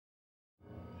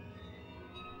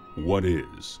What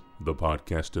is the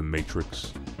Podcaster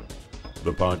Matrix?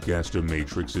 The Podcaster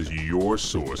Matrix is your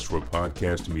source for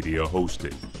podcast media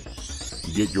hosting.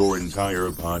 Get your entire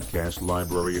podcast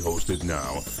library hosted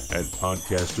now at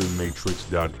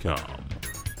podcastermatrix.com.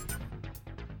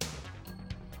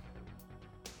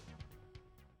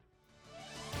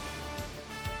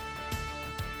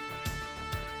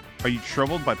 Are you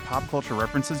troubled by pop culture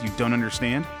references you don't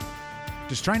understand?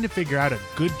 Just trying to figure out a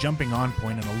good jumping on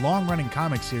point in a long-running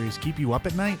comic series keep you up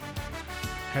at night?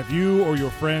 Have you or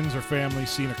your friends or family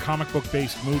seen a comic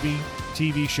book-based movie,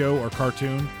 TV show, or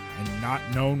cartoon and not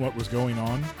known what was going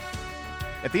on?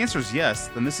 If the answer is yes,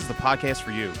 then this is the podcast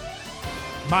for you.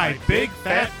 My Big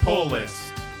Fat Pull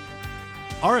List.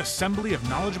 Our assembly of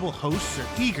knowledgeable hosts are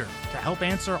eager to help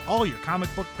answer all your comic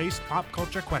book-based pop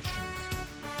culture questions.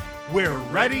 We're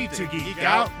ready to geek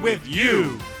out with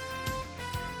you!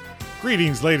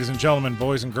 Greetings, ladies and gentlemen,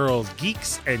 boys and girls,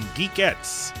 geeks and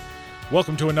geekettes.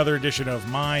 Welcome to another edition of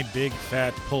My Big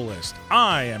Fat Pull List.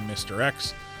 I am Mr.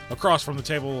 X. Across from the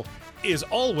table is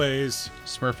always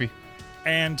Smurfy.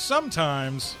 and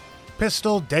sometimes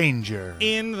Pistol Danger.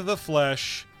 in the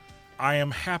flesh. I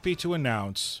am happy to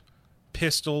announce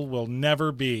Pistol will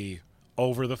never be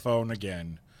over the phone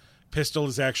again. Pistol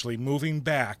is actually moving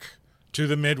back to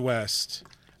the Midwest,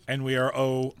 and we are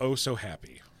oh so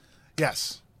happy.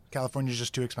 Yes, California's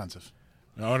just too expensive.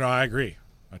 No, I agree.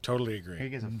 I totally agree. Here you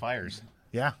guys have fires.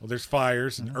 Yeah. Well, there's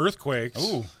fires and earthquakes.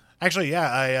 Ooh, Actually,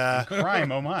 yeah,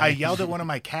 crime, oh my. I yelled at one of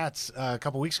my cats a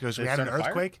couple weeks ago. So we had an start a fire?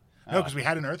 earthquake. No, because we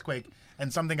had an earthquake,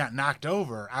 and something got knocked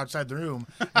over outside the room,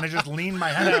 and I just leaned my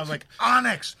head out. I was like,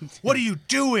 Onyx, what are you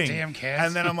doing? Damn cats.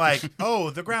 And then I'm like, oh,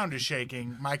 the ground is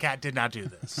shaking. My cat did not do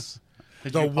this.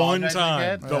 Did The you one apologize to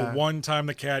time, the cat? the one time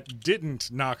the cat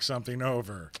didn't knock something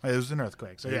over, It was an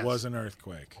earthquake. So it yes. was an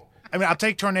earthquake. I mean, I'll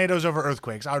take tornadoes over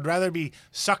earthquakes. I would rather be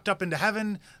sucked up into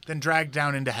heaven than dragged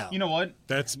down into hell. You know what?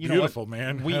 That's You know beautiful, what?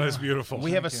 man. That is beautiful.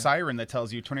 We have a siren that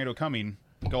tells you tornado coming,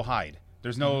 go hide.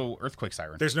 There's no earthquake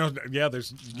siren. There's no, yeah,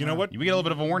 there's, you know what? We get a little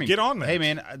bit of a warning. Get on that. Hey,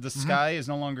 man, the sky is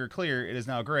no longer clear. It is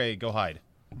now gray. Go hide.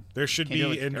 There should Can't deal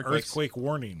be with an earthquakes. earthquake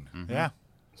warning. Yeah.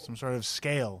 Some sort of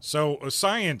scale. So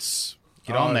science,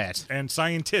 Get on that. and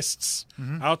scientists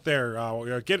out there,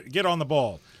 get on the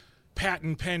ball.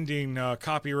 Patent pending,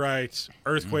 copyright,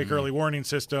 earthquake early warning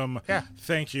system. Yeah.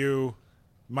 Thank you,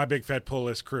 My Big Fat Pull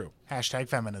List crew. Hashtag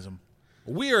feminism.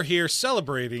 We are here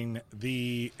celebrating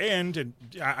the end, and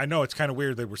I know it's kind of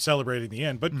weird that we're celebrating the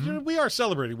end, but we are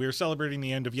celebrating. We are celebrating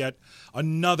the end of yet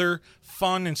another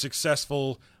fun and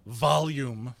successful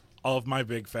volume of My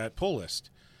Big Fat Pull List.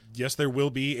 Yes, there will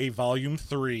be a volume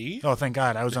 3. Oh, thank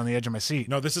God. I was on the edge of my seat.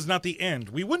 No, this is not the end.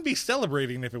 We wouldn't be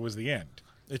celebrating if it was the end.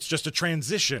 It's just a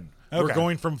transition. Okay. We're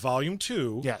going from volume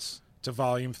 2 Yes. to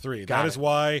volume 3. Got That it. is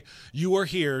why you are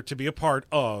here to be a part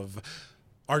of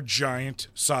our giant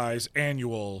size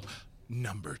annual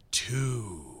number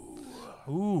 2.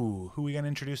 Ooh, who we going to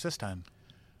introduce this time?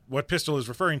 What Pistol is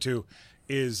referring to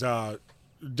is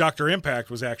Dr. Impact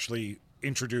was actually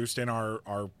introduced in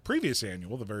our previous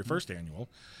annual, the very first annual,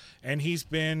 and he's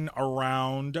been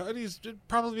around, he's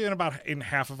probably been about in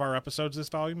half of our episodes this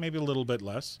volume, maybe a little bit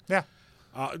less. Yeah.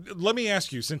 Let me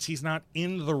ask you, since he's not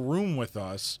in the room with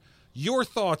us, your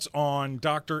thoughts on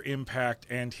Dr. Impact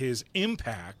and his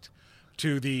impact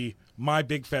to the My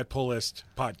Big Fat Pull List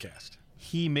podcast.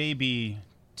 He may be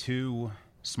too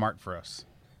smart for us.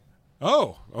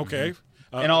 Oh, okay.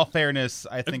 In all fairness,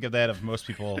 I think of that of most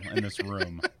people in this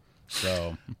room.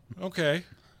 So Okay.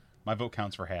 my vote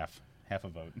counts for half. Half a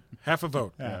vote. Half a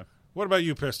vote. Yeah. What about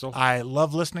you, Pistol? I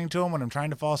love listening to him when I'm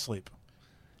trying to fall asleep.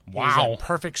 He has Wow. that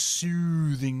perfect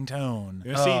soothing tone.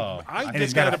 Now, see, Oh. I And did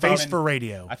he's got that a face about... for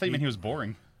radio. I thought you meant he was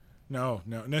boring. No.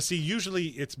 Now, see, usually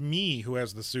it's me who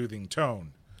has the soothing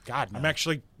tone. God, no. I'm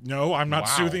actually... No, I'm not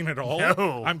Wow. soothing at all.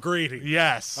 No. I'm grating.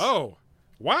 Yes. Oh,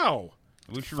 wow.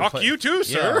 We should Fuck you too,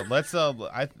 sir. Yeah, let's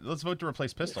vote to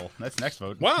replace Pistol. That's next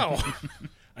vote. Wow.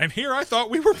 And here I thought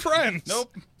we were friends.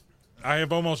 Nope. I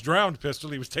have almost drowned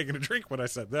Pistol. He was taking a drink when I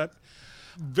said that.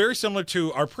 Very similar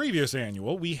to our previous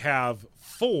annual, we have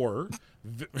 4...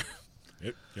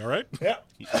 You all right? Yeah.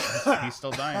 He's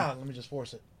still dying. Let me just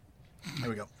force it. There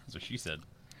we go. That's what she said.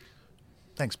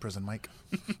 Thanks, Prison Mike.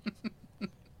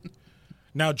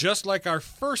 Now, just like our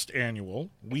first annual,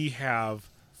 we have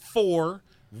 4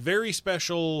 very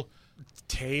special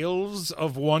tales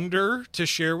of wonder to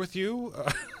share with you.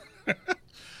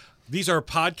 These are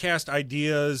podcast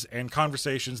ideas and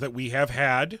conversations that we have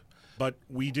had, but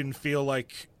we didn't feel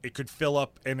like it could fill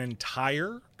up an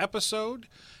entire episode,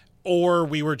 or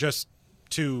we were just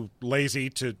too lazy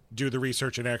to do the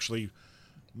research and actually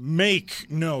make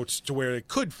notes to where it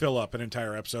could fill up an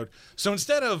entire episode. So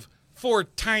instead of 4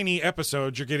 tiny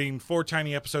episodes, you're getting 4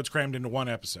 tiny episodes crammed into one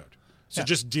episode. So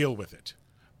just deal with it.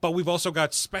 But we've also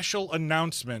got special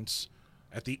announcements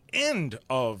at the end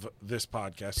of this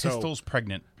podcast. Pistol's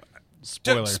pregnant.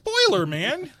 Spoiler. Spoiler,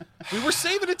 man. We were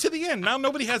saving it to the end. Now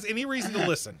nobody has any reason to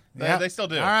listen. They still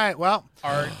do. All right, well,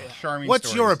 Our charming what's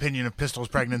stories. your opinion of Pistol's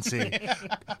pregnancy?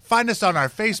 Find us on our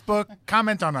Facebook,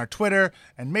 comment on our Twitter,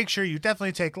 and make sure you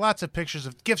definitely take lots of pictures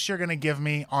of gifts you're going to give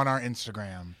me on our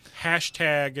Instagram.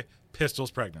 Hashtag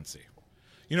Pistols Pregnancy.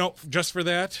 You know, just for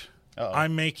that,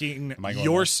 I'm making I going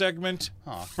your there? segment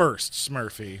first,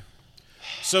 Smurfy.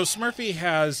 So Smurfy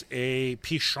has a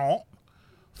penchant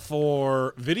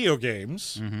for video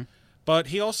games, but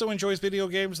he also enjoys video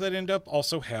games that end up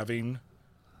also having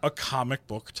a comic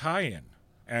book tie-in.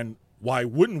 And why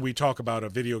wouldn't we talk about a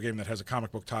video game that has a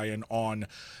comic book tie-in on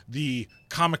the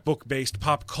comic book-based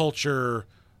pop culture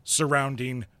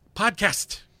surrounding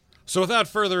podcast? So without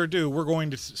further ado, we're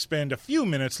going to spend a few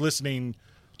minutes listening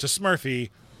to Smurfy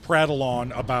prattle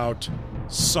on about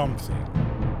something.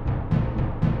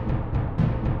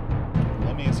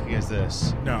 Let me ask you guys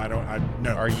this. No, I don't.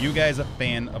 No. Are you guys a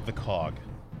fan of the COG?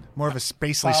 More of a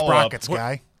Spacely Follow-up. Sprockets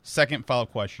guy. Second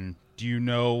follow-up question. Do you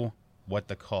know what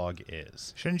the COG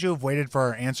is? Shouldn't you have waited for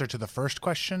our answer to the first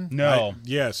question? No.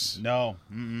 Yes. No.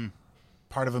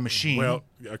 Part of a machine. Well,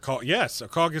 a cog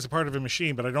is a part of a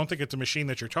machine, but I don't think it's a machine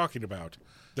that you're talking about.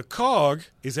 The cog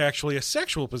is actually a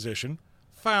sexual position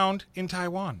found in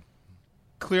Taiwan.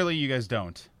 Clearly you guys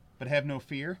don't. But have no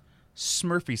fear.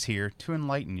 Smurfy's here to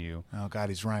enlighten you Oh, God,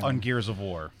 he's rhyming. on Gears of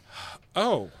War.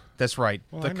 Oh, That's right.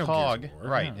 Well, I the know COG. Gears of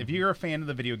War, Right. yeah. If you're a fan of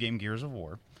the video game Gears of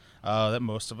War, that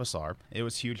most of us are, it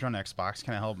was huge on Xbox.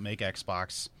 Kind of helped make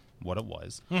Xbox what it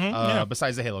was.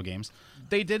 Besides the Halo games,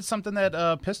 they did something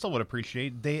that Pistol would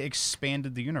appreciate. They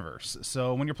expanded the universe.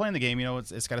 So when you're playing the game, you know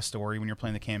it's got a story. When you're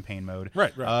playing the campaign mode,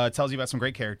 Right. it tells you about some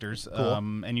great characters.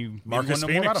 And you maybe Marcus want to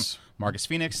know more about them. Phoenix. Marcus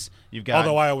Phoenix. You've got.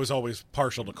 although I was always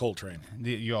partial to Coltrane.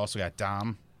 You also got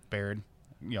Dom, Baird.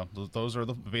 You know, those are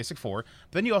the basic 4.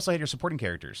 But then you also had your supporting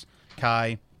characters.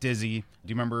 Kai, Dizzy. Do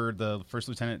you remember the First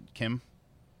Lieutenant Kim,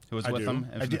 who was I with do. them?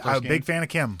 I'm a big fan of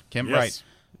Kim. Kim, Yes. right.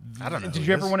 I don't know. Did who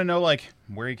you it ever is. want to know, like,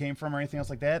 where he came from or anything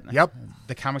else like that? Yep.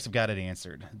 The comics have got it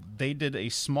answered. They did a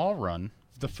small run.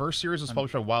 The first series was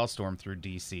published by Wildstorm through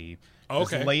DC.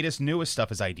 Okay. This latest, newest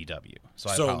stuff is IDW. So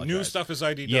I apologize. new stuff is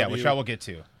IDW. Yeah, which I will get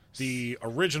to. The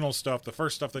original stuff, the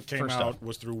first stuff that came First out stuff.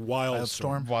 was through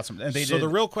Wildstorm. Wildstorm. And they So did, the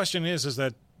real question is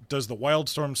that does the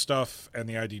Wildstorm stuff and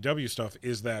the IDW stuff,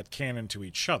 is that canon to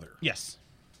each other? Yes.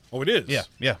 Oh, it is?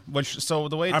 Yeah. Which, so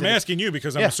the way it I'm did it- asking you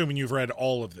because I'm Yeah. assuming you've read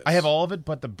all of this. I have all of it,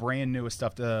 but the brand newest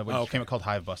stuff, which okay. came out called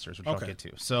Hive Busters, which I'll Okay. get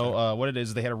to. So what it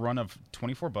is, they had a run of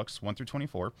 24 books, 1 through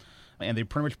 24, and they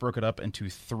pretty much broke it up into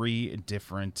 3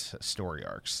 different story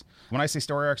arcs. When I say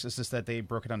story arcs, it's just that they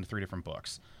broke it down to 3 different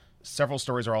books. Several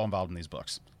stories are all involved in these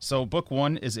books. So book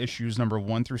 1 is issues number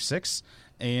 1 through 6,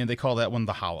 and they call that one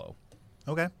The Hollow.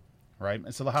 Okay. Right?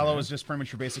 And so The Hollow is just pretty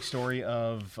much your basic story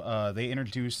of they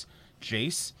introduce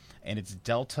Jace, and it's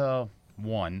Delta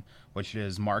 1, which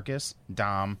is Marcus,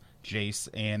 Dom, Jace,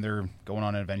 and they're going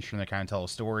on an adventure, and they kind of tell a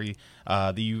story.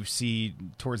 That you see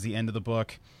towards the end of the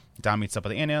book, Dom meets up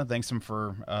with Anna, thanks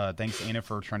Anna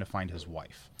for trying to find his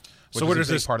wife. So where is does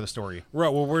a big this- part of the story Right,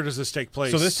 well, where does this take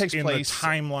place? So this takes in place the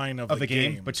timeline of the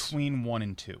game games? between 1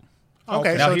 and 2?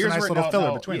 Okay, Now so it's a here's nice where- little now- filler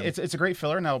now, between them. It's a great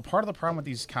filler. Now, part of the problem with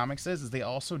these comics is they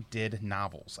also did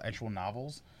novels, actual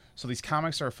novels. So these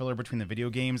comics are a filler between the video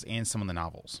games and some of the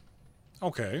novels.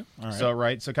 Okay, all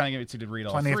right. So kind of get to read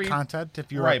all Plenty 3. of content if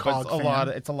you're right, a but COG it's a fan. lot.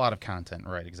 It's a lot of content,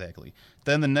 right? Exactly.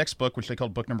 Then the next book, which they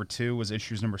called book number 2, was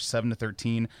issues number 7 to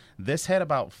 13. This had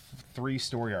about 3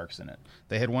 story arcs in it.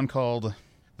 They had one called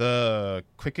The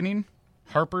Quickening,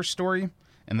 Harper's Story,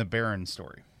 and The Baron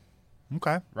Story.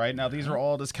 Okay. Right now, these are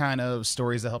all just kind of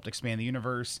stories that helped expand the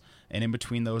universe, and in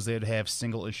between those, they'd have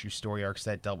single issue story arcs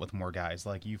that dealt with more guys.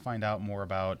 Like you find out more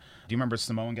about. Do you remember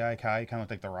Samoan guy Kai, kind of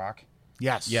like The Rock?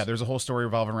 Yes. Yeah, there's a whole story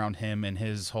revolving around him and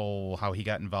his whole how he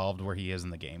got involved, where he is in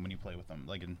the game when you play with him.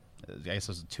 Like in, I guess it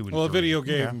was 2 and Well, a 3. video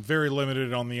game, Yeah. very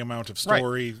limited on the amount of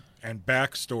story and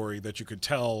backstory that you could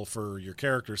tell for your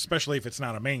character, especially if it's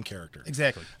not a main character.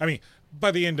 Exactly. I mean,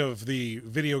 by the end of the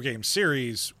video game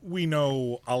series, we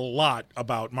know a lot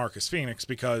about Marcus Phoenix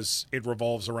because it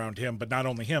revolves around him, but not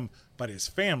only him, but his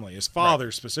family, his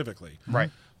father specifically.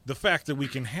 Right. The fact that we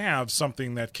can have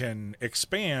something that can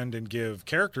expand and give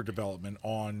character development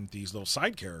on these little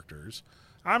side characters,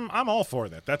 I'm all for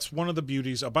that. That's one of the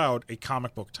beauties about a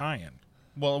comic book tie-in.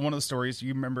 Well, one of the stories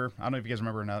you remember, I don't know if you guys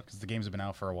remember or not, because the games have been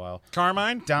out for a while.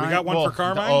 Carmine? We got one for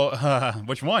Carmine?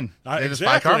 Which one? There's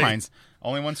exactly. 5 Carmines.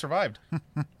 Only one survived.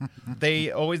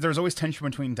 There's always tension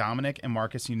between Dominic and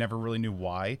Marcus. You never really knew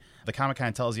why. The comic kind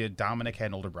of tells you Dominic had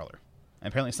an older brother. And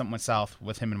apparently something went south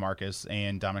with him and Marcus,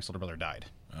 and Dominic's older brother died.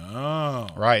 Oh.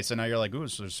 Right, so now you're like, ooh,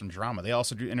 so there's some drama. They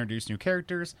also do introduce new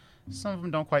characters. Some of them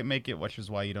don't quite make it, which is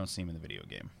why you don't see them in the video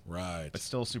game. Right. But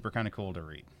still super kind of cool to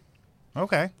read.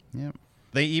 Okay. Yep.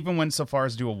 They even went so far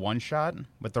as to do a one-shot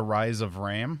with the rise of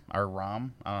Ram, I don't know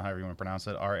how you want to pronounce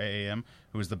it, Raam,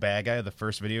 who was the bad guy of the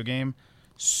first video game.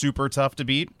 Super tough to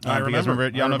beat. I don't know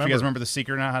if you guys remember the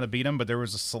secret on how to beat him, but there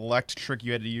was a select trick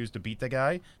you had to use to beat the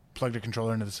guy. Plugged a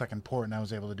controller into the second port, and I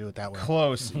was able to do it that way.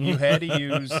 Close. You had to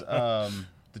use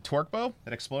the torque bow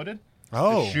that exploded.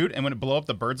 Oh. To shoot, and when it blew up,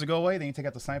 the birds would go away. Then you take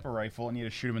out the sniper rifle, and you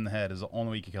had to shoot him in the head. Is the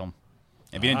only way you could kill him.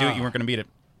 If you didn't do it, you weren't going to beat it.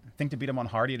 I think to beat him on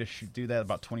hard, you had to do that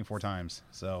about 24 times.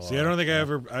 So See, I don't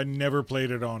think I never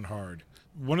played it on hard.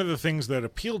 One of the things that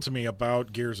appealed to me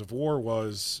about Gears of War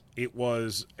was it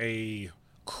was a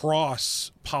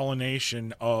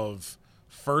cross-pollination of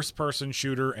first-person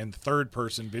shooter and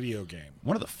third-person video game.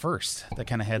 one of the first that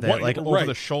kind of had that Right.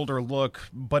 over-the-shoulder look,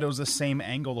 but it was the same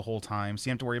angle the whole time. So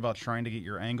you have to worry about trying to get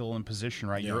your angle and position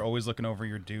right. Yeah. You're always looking over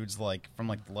your dude's from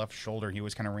the left shoulder. He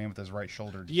always kind of ran with his right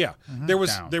shoulder. Yeah,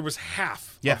 down. there was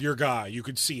half Yeah. of your guy. You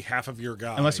could see half of your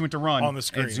guy Unless you went to run on the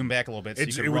screen. and zoom back a little bit, so It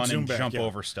you could would run zoom and back, jump yeah.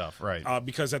 over stuff. Right.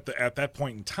 Because at that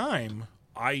point in time,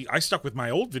 I stuck with my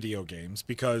old video games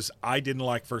because I didn't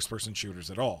like first-person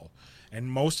shooters at all. And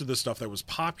most of the stuff that was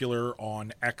popular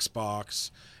on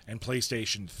Xbox and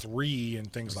PlayStation 3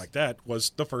 and things like that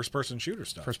was the first-person shooter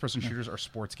stuff. First-person shooters are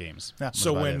sports games. Yeah.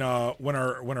 So About when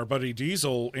our buddy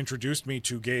Diesel introduced me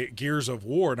to Gears of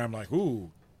War, and I'm like,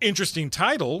 ooh, interesting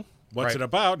title. What's Right. it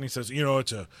about? And he says,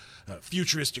 it's a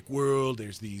futuristic world.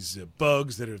 There's these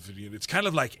bugs that have. It's kind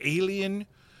of like Alien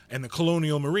and the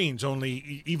Colonial Marines,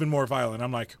 only even more violent.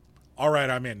 I'm like, all right,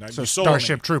 I'm in. So You sold me.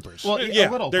 Starship Troopers. Well, Yeah,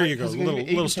 a little. there you go. because Little it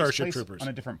takes Starship place Troopers. on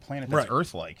a different planet that's Right.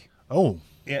 Earth-like. Oh.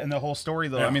 Yeah, and the whole story,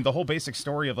 though, Yeah. I mean, the whole basic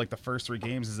story of the first 3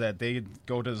 games is that they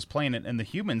go to this planet, and the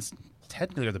humans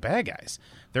technically are the bad guys.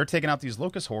 They're taking out these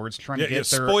locust hordes, trying to get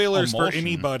their spoilers for emulsion.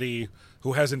 anybody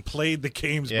who hasn't played the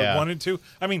games Yeah. but wanted to.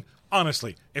 I mean,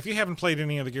 honestly, if you haven't played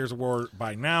any of the Gears of War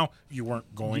by now, you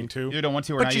weren't going to. You don't want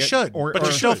to, or But not you yet. should. Or, But or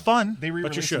it's still fun. They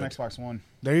re-released should. on Xbox One.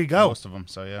 There you go. Most of them,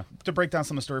 so yeah. To break down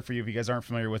some of the story for you, if you guys aren't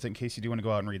familiar with it, in case you do want to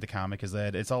go out and read the comic, is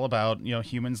that it's all about,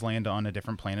 humans land on a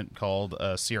different planet called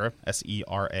Sera,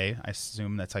 S-E-R-A. I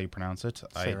assume that's how you pronounce it.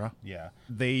 Sera. Yeah.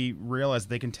 They realize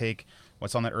they can take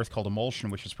what's on that Earth called emulsion,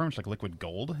 which is pretty much like liquid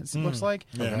gold, it looks like,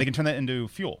 and they can turn that into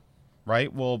fuel.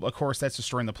 Right? Well, of course, that's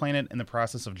destroying the planet. In the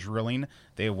process of drilling,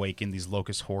 they awaken these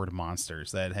locust horde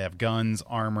monsters that have guns,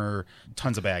 armor,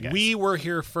 tons of bad guys. We were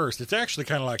here first. It's actually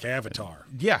kind of like Avatar.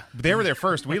 Yeah, they were there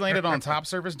first. We landed on top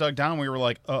surface, dug down, and we were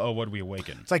like, uh-oh, what did we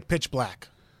awaken? It's like Pitch Black.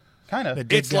 Kind of. It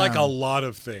did- It's like down. a lot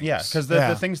of things. Yeah, because Yeah.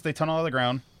 the things, they tunnel out of the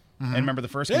ground. And remember, the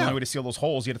first game, the Yeah. only way to seal those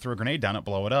holes, you had to throw a grenade down it,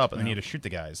 blow it up, and then you had to shoot the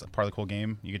guys. Part of the cool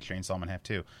game, you could chainsaw them in half,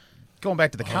 too. Going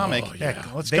back to the comic, Yeah,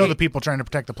 let's They- kill the people trying to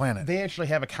protect the planet. they actually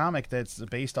have a comic that's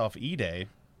based off E-Day,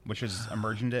 which is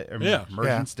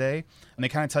Emergence Day, and they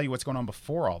kind of tell you what's going on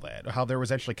before all that, how there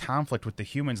was actually conflict with the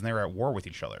humans and they were at war with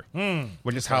each other,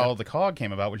 which is how the COG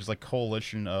came about, which is like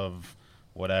coalition of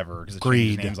whatever, because it Greed.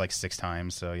 changed names like 6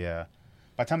 times, so yeah.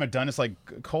 By the time they're done, it's like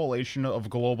coalition of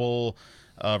global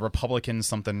Republican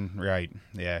something, right?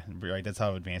 Yeah, right. That's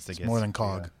how advanced it gets. more than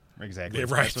COG. Yeah, exactly. Yeah,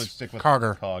 right. That's what stick with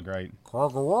Carger. COG, right?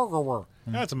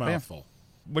 That's a mouthful.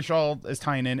 Which all is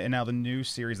tying in, and now the new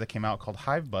series that came out called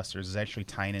Hive Busters is actually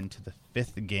tying into the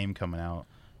 5th game coming out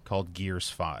called Gears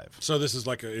 5. So this is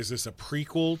is this a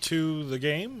prequel to the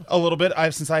game? A little bit.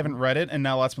 Since I haven't read it, and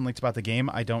now lots been leaked about the game,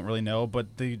 I don't really know.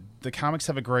 But the comics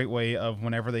have a great way of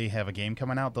whenever they have a game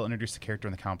coming out, they'll introduce the character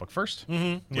in the comic book first,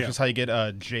 which Yeah. is how you get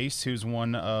Jace, who's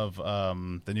one of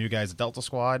the new guys at Delta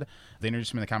Squad. They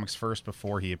introduced him in the comics first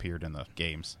before he appeared in the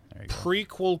games. There you go.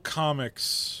 Prequel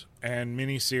comics and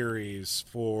miniseries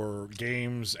for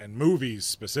games and movies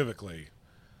specifically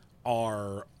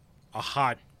are a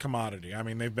hot commodity. I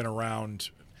mean, they've been around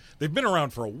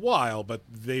for a while, but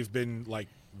they've been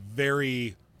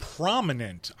very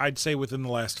prominent, I'd say, within the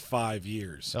last 5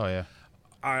 years. Oh yeah.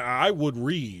 I would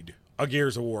read a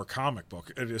Gears of War comic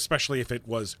book, especially if it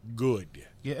was good.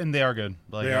 Yeah, and they are good.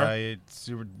 Like They are?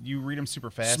 you read them super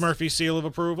fast. Smurfy seal of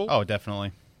approval? Oh,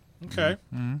 definitely. Okay.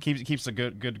 Keeps a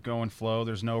good going flow.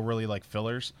 There's no really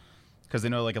fillers because they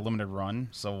know a limited run.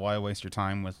 So why waste your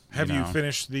time with? Have you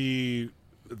finished the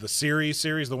the series,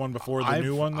 the one before the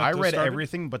new one? That I just read started?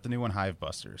 everything but the new one, Hive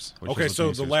Busters. Which Okay, is what so new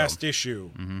the series last called. issue,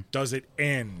 does it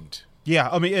end? Yeah,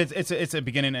 I mean it's a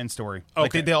beginning and end story.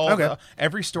 Like Okay. they all Okay.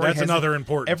 Every story That's has another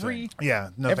important every thing. Yeah,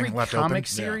 nothing every left comic open.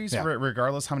 series, Yeah.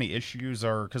 regardless how many issues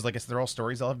are, because like they're all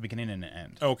stories, they'll have a beginning and an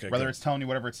end. Okay, whether good. it's telling you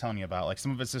whatever it's telling you about. Like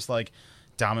some of it's just like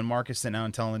Dom and Marcus sitting down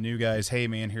and telling the new guys, "Hey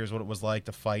man, here's what it was like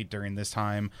to fight during this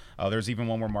time." There's even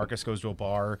one where Marcus goes to a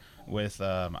bar with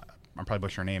I'm probably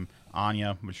butchering her name,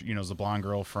 Anya, which is the blonde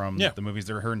girl from Yeah. the movies.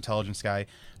 They're her intelligence guy.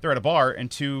 They're at a bar and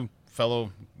two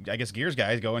fellow, I guess, Gears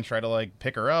guys go and try to like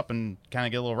pick her up and kind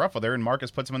of get a little rough with her, and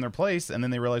Marcus puts them in their place, and then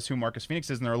they realize who Marcus Phoenix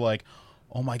is, and they're like,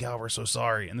 "Oh my god, we're so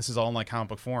sorry." And this is all in like comic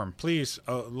book form. Please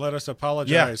let us Yeah,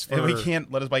 apologize and for we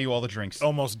can't let us buy you all the drinks.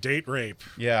 almost date rape.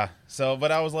 Yeah. So, but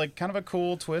I was like, kind of a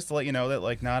cool twist to let you know that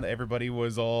like not everybody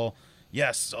was all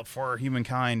yes for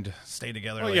humankind, stay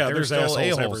together. Well, like, yeah, there were there's still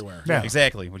assholes a-holes. everywhere. Yeah.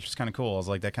 Exactly, which is kind of cool. I was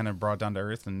like, that kind of brought down to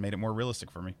earth and made it more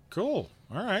realistic for me. Cool.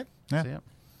 All right. Yeah. So, yeah.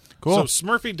 Cool. So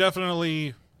Smurfy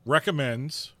definitely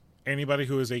recommends anybody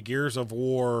who is a Gears of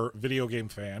War video game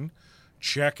fan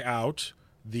check out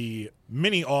the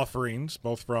mini offerings,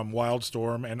 both from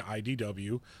Wildstorm and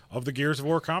IDW, of the Gears of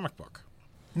War comic book.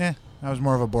 Nah, I was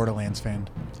more of a Borderlands fan.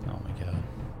 Oh my god.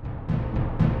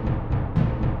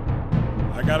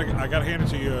 I gotta hand it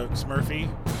to you, Smurfy.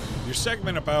 Your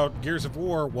segment about Gears of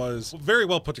War was very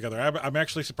well put together. I'm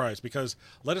actually surprised because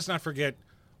let us not forget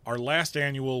our last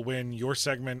annual when your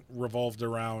segment revolved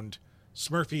around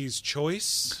Smurfy's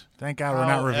Choice. Thank God we're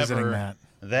not revisiting However,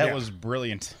 that. That Yeah. was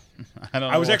brilliant. I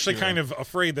don't. I was actually kind of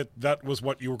afraid that was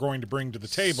what you were going to bring to the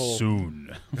table.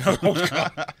 soon.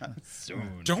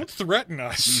 Don't threaten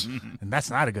us. And that's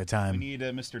not a good We time. need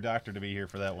Mr. Doctor to be here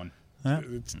for that one.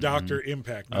 It's Dr.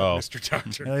 Impact, not Oh. Mr.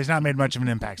 Doctor. Well, he's not made much of an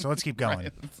impact, so let's keep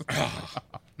going.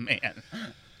 Man.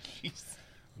 Jeez.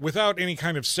 Without any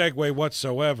kind of segue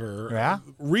whatsoever, Yeah?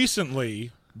 recently,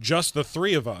 just the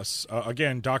three of us,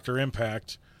 again, Dr.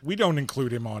 Impact, we don't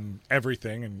include him on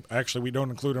everything, and actually we don't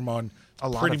include him on A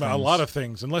lot pretty of much a things. lot of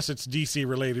things, unless it's DC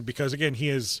related, because again, he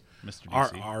is Mr.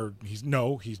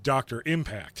 DC. he's Dr.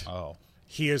 Impact. Oh.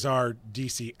 He is our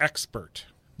DC expert.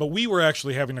 But we were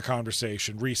actually having a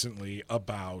conversation recently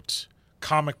about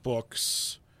comic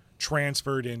books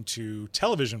transferred into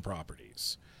television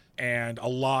properties. And a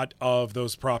lot of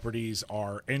those properties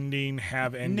are ending,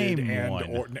 have ended, Name and one.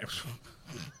 or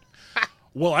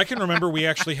well, I can remember we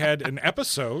actually had an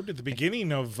episode at the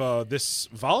beginning of this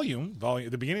volume,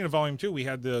 the beginning of volume 2. We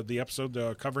had the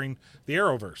episode covering the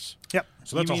Arrowverse. Yep.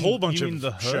 So that's You a mean- whole bunch you of mean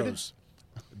the Hood? shows.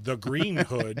 The Green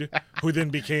Hood, who then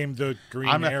became the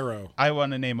Green Arrow. I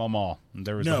want to name them all.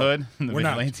 There was No, the Hood, the we're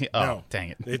not. Vigilante. Oh, No.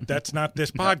 dang it. That's not this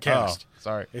podcast. Oh,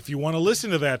 sorry. If you want to listen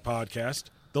to that podcast,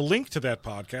 the link to that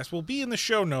podcast will be in the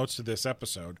show notes to this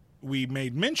episode. We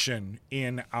made mention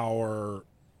in our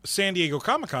San Diego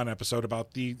Comic-Con episode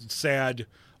about the sad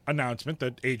announcement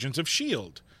that Agents of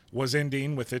S.H.I.E.L.D. was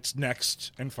ending with its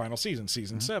next and final season,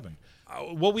 Season 7.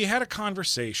 Well, we had a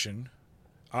conversation,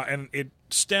 and it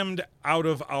stemmed out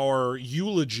of our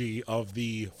eulogy of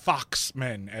the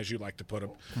Fox-Men, as you like to put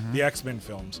them, the X-Men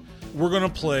films. We're going to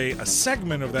play a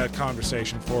segment of that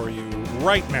conversation for you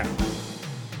right now.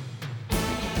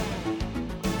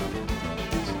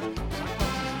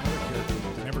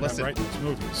 They never got Listen. right in those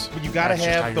movies. But you gotta That's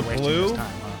just how have the you're wasting blue. his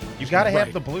time, huh? You gotta have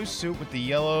Right. the blue suit with the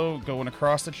yellow going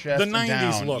across the chest. The and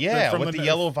 90s down. look, Yeah, from with the- the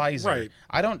yellow visor. right.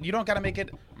 You don't gotta make it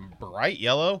bright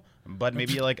yellow, but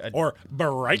maybe like a Or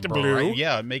bright blue.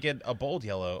 Yeah, make it a bold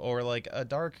yellow or like a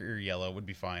darker yellow would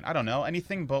be fine. I don't know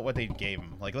anything but what they gave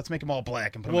him. Like let's make them all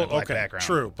black and put them Well, in a black okay, background.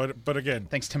 true, but again,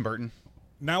 Thanks, Tim Burton.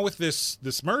 now with this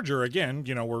merger again,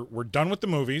 you know, we're done with the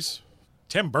movies.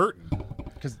 Tim Burton.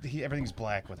 Because everything's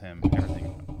black with him.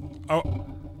 Everything. Oh,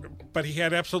 but he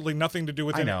had absolutely nothing to do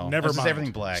with I it. know. Never It's just mind.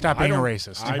 everything black. Stop I being a don't-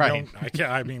 racist. I Right. don't. I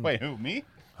can't. I mean, Wait, who? Me?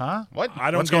 Huh? What?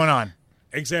 I don't. What's get- going on?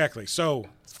 Exactly. So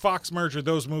Fox merger,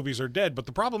 those movies are dead. But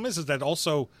the problem is that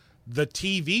also the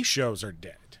TV shows are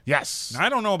dead. Yes. Now, I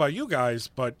don't know about you guys,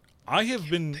 but I have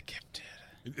been Gifted.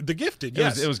 The Gifted. It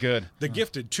Yes, was good. The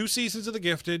Gifted. 2 seasons of The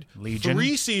Gifted. Legion.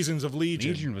 3 seasons of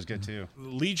Legion. Legion was good too.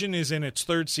 Legion is in its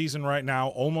 3rd season right now,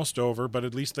 almost over, but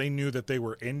at least they knew that they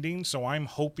were ending, so I'm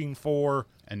hoping for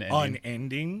An ending.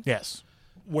 unending. Yes.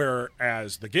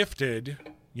 Whereas The Gifted,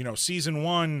 you know, season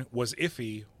 1 was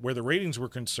iffy where the ratings were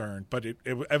concerned, but it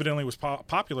evidently was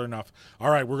popular enough.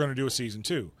 All right, we're going to do a season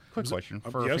 2. Quick question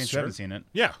for yes, fans sure. who haven't seen it.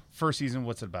 Yeah. First season,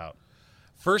 what's it about?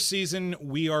 First season,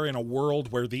 we are in a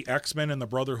world where the X-Men and the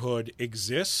Brotherhood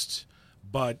exist,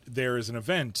 but there is an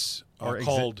event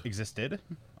called... existed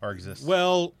or exists?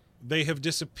 Well, they have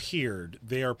disappeared.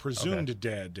 They are presumed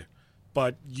dead.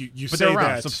 But you But say they're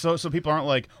around, that so people aren't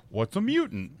like, "What's a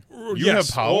mutant? You yes.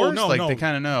 have powers?" Oh, no, like no. they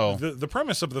kind of know. The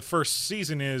premise of the first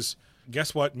season is,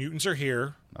 guess what? Mutants are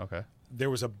here. Okay. There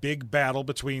was a big battle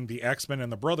between the X-Men and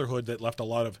the Brotherhood that left a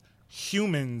lot of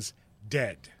humans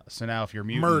dead. So now, if you're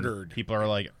mutant, Murdered. people are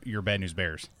like, "You're bad news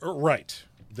bears." Right.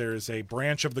 There's a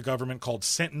branch of the government called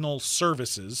Sentinel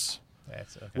Services,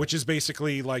 That's okay. which is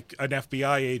basically like an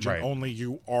FBI agent, Right. only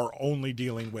you are only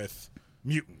dealing with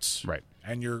mutants. Right.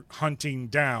 And you're hunting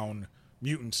down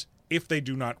mutants if they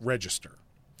do not register.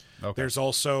 Okay. There's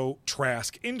also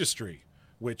Trask Industry,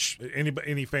 which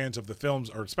any fans of the films,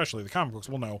 or especially the comic books,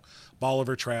 will know.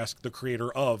 Bolivar Trask, the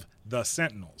creator of the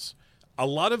Sentinels. A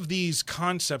lot of these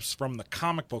concepts from the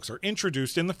comic books are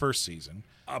introduced in the first season,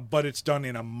 but it's done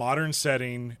in a modern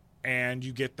setting, and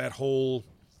you get that whole...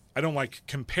 I don't like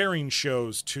comparing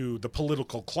shows to the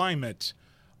political climate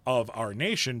of our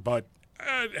nation, but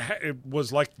it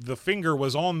was like the finger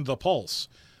was on the pulse.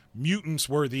 Mutants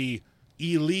were the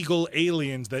illegal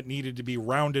aliens that needed to be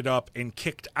rounded up and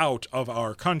kicked out of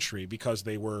our country because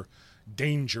they were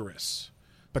dangerous.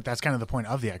 But that's kind of the point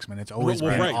of the X-Men. It's always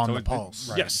Well, been right. on So the it- pulse.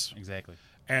 right. Yes. Exactly.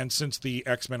 And since the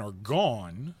X-Men are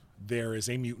gone, there is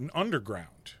a mutant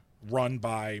underground run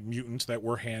by mutants that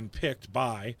were handpicked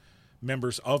by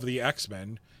members of the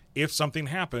X-Men. If something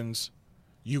happens,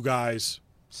 you guys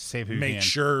Save who you make can.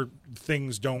 sure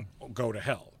things don't go to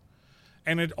hell.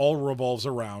 And it all revolves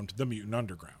around the mutant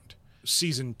underground.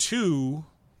 Season 2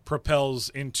 propels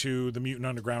into the mutant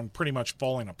underground pretty much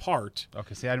falling apart.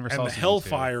 Okay. See, I never saw And the season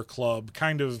Hellfire Club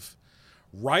kind of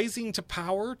rising to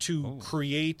power to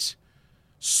create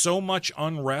so much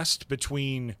unrest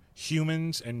between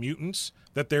humans and mutants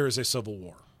that there is a civil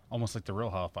war. 2. Almost like the real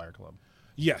Hellfire Club.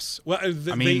 Yes. Well,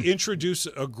 mean- they introduce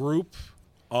a group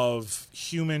of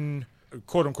human,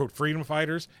 quote-unquote, freedom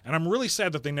fighters, and I'm really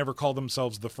sad that they never called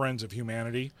themselves the Friends of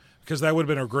Humanity, because that would have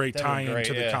been a great tie-in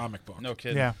to the comic book. No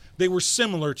kidding. Yeah. They were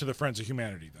similar to the Friends of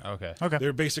Humanity, though. Okay. Okay.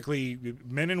 They're basically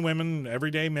men and women,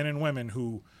 everyday men and women,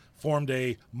 who formed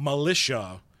a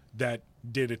militia that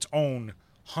did its own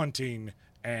hunting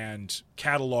and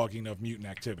cataloging of mutant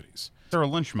activities. They're a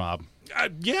lynch mob.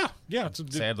 Yeah.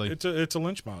 Sadly. it's a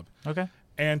lynch mob. Okay.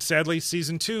 And sadly,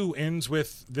 season 2 ends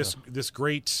with this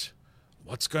great,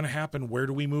 what's going to happen? Where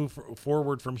do we move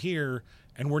forward from here?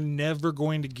 And we're never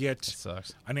going to get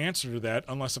Sucks. an answer to that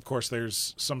unless, of course,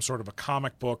 there's some sort of a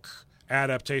comic book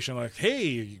adaptation like,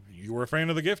 hey, you were a fan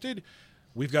of The Gifted?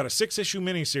 We've got a 6-issue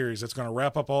miniseries that's going to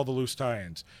wrap up all the loose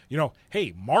tie-ins.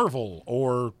 Hey, Marvel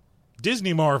or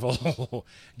Disney Marvel,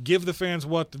 give the fans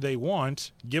what they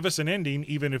want. Give us an ending,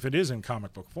 even if it is in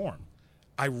comic book form.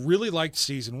 I really liked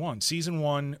Season 1. Season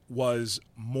 1 was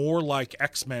more like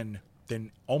X-Men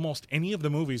than almost any of the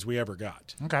movies we ever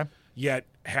got, Okay. yet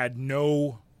had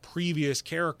no previous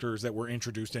characters that were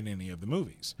introduced in any of the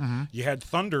movies. You had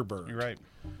Thunderbird. You're right.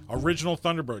 Original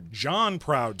Thunderbird. John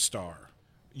Proudstar.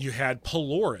 You had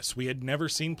Polaris. We had never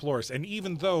seen Polaris. And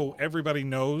even though everybody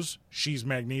knows she's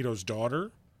Magneto's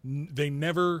daughter, they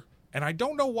never... And I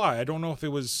don't know why. I don't know if it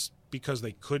was because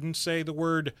they couldn't say the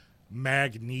word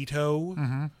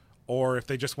Magneto or if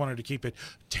they just wanted to keep it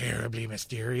terribly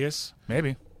mysterious.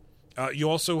 Maybe. You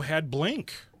also had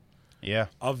Blink. Yeah.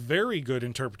 A very good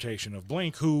interpretation of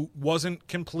Blink, who wasn't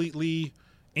completely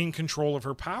in control of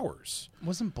her powers.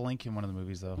 Wasn't Blink in one of the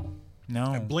movies though?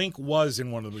 No. Blink was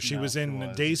in one of them. She No, was she in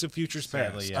was. Days of Futures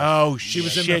Sadly, Past. yeah. Oh, She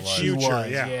was in shit, the she future,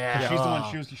 was. yeah. She's the one.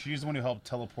 Oh. She's the one who helped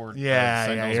teleport. Yeah,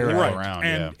 Sentinels you're all right. around.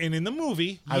 and in the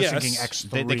movie, I was yes, thinking X3,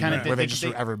 They kinda where did- they they- just they-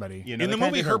 threw everybody. You know, in they the kinda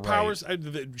movie, did her right. powers,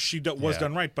 was Yeah.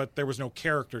 done right, but there was no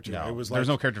character to No, it. It was there's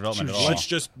like, no character development at all. let's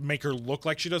just make her look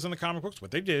like she does in the comic books,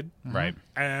 what they did, Right.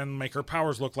 and make her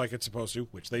powers look like it's supposed to,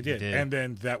 which they did. did. And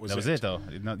then that was That was it though.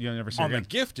 You never see her On The again.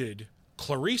 Gifted,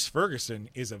 Clarice Ferguson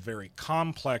is a very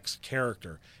complex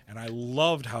character, and I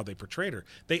loved how they portrayed her.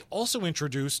 They also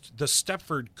introduced the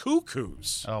Stepford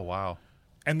Cuckoos, Oh wow.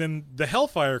 and then the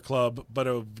Hellfire Club, but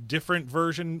a different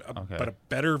version, Okay. but a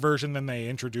better version than they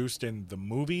introduced in the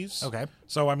movies. Okay.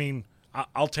 So, I mean,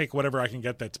 I'll take whatever I can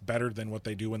get that's better than what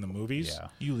they do in the movies. Yeah.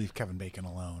 You leave Kevin Bacon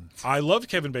alone. I loved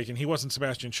Kevin Bacon. He wasn't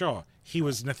Sebastian Shaw. He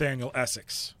was Nathaniel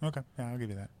Essex. Okay. Yeah, I'll give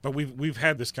you that. But we've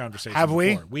had this conversation Have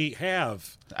we? before. We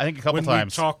have. I think a couple when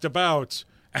times. we talked about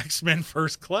X-Men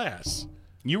First Class.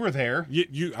 You were there.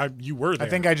 You were there. I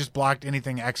think I just blocked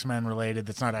anything X-Men related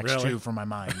that's not X2 Really? from my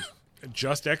mind.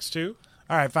 Just X2?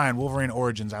 All right, fine. Wolverine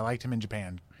Origins. I liked him in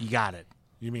Japan. You got it.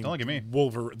 You mean Don't look at me.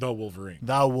 The Wolverine.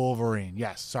 The Wolverine.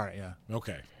 Yes. Sorry. Yeah.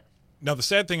 Okay. Now, the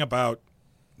sad thing about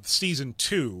season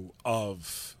 2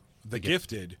 of The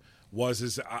Gifted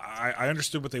is I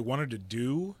understood what they wanted to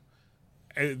do.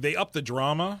 They upped the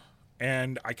drama,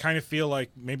 And I kind of feel like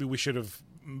maybe we should have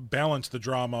balanced the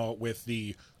drama with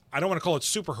the, I don't want to call it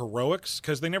super heroics,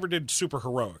 because they never did super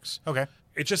heroics. Okay.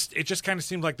 It just kind of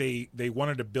seemed like they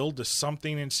wanted to build to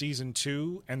something in season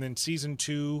 2, and then season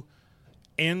 2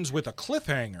 ends with a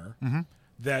cliffhanger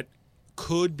that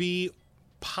could be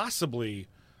possibly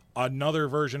another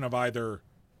version of either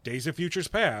Days of Futures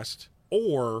Past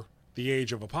or The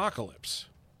Age of Apocalypse.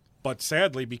 But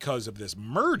sadly, because of this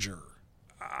merger,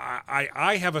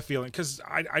 I have a feeling, because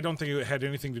I don't think it had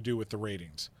anything to do with the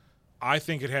ratings. I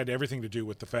think it had everything to do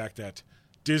with the fact that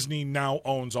Disney now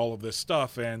owns all of this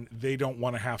stuff, and they don't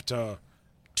want to have to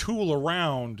tool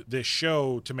around this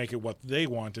show to make it what they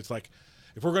want. It's like,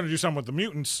 if we're going to do something with the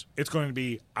mutants, it's going to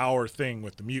be our thing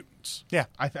with the mutants. Yeah.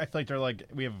 I feel like they're like,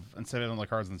 we have, instead of having the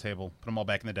cards on the table, put them all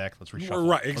back in the deck. Let's reshuffle.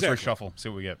 Right, exactly. Let's reshuffle. See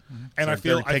what we get. And So I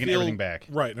feel they're taking everything back.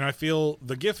 Right, and I feel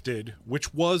The Gifted,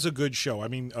 which was a good show. I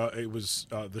mean, it was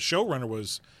the showrunner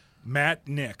was Matt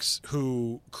Nix,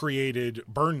 who created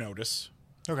Burn Notice.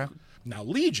 Okay. Now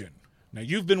Legion. Now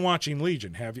you've been watching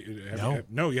Legion, have you? No.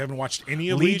 No, you haven't watched any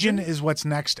of Legion Legion. is what's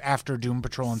next after Doom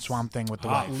Patrol and Swamp Thing with the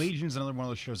wife. Legion's another one of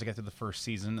those shows that got through the first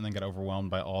season and then got overwhelmed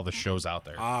by all the shows out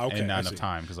there. Okay. And not I enough see.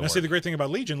 time because of Now, see, work. the great thing about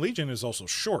Legion is also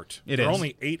short. It There are is.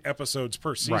 only 8 episodes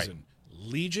per season. Right.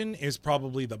 Legion is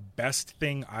probably the best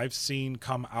thing I've seen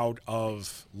come out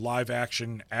of live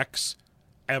action X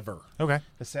ever. Okay.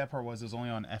 The sad part was it was only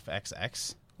on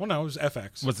FXX. Well, no, it was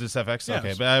FX. Was this FX? Yes.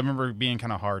 Okay, but I remember it being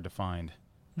kind of hard to find.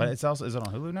 But it's also, is it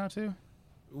on Hulu now too?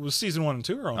 It was season 1 and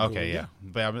 2 are on Okay, Hulu, yeah.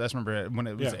 But I just remember when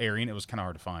it was Yeah. airing, it was kind of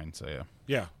hard to find. So yeah.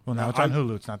 Yeah. Well, now it's on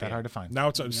Hulu. It's not that hard to find. Now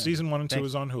it's season 1 and 2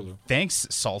 is on Hulu. Thanks,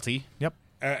 Salty. Yep.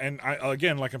 And I,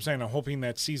 again, like I'm saying, I'm hoping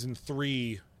that season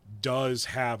 3 does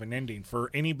have an ending.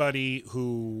 For anybody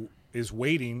who is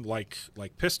waiting, like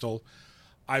Pistol,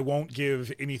 I won't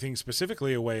give anything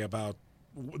specifically away about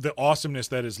the awesomeness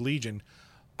that is Legion.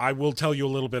 I will tell you a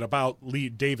little bit about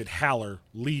David Haller,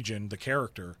 Legion, the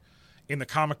character. In the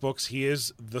comic books, he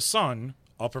is the son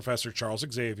of Professor Charles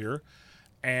Xavier,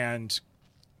 and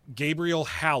Gabriel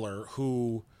Haller,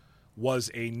 who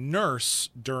was a nurse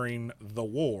during the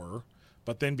war,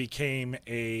 but then became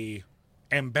a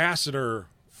ambassador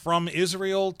from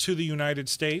Israel to the United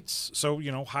States. So,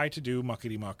 high-to-do,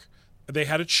 muckety-muck. They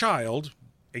had a child.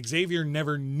 Xavier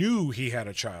never knew he had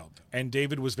a child, and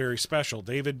David was very special.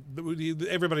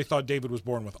 Everybody thought David was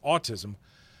born with autism.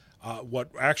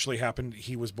 What actually happened,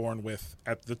 he was born with,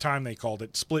 at the time they called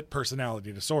it, split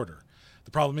personality disorder.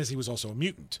 The problem is he was also a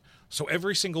mutant. So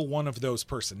every single one of those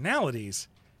personalities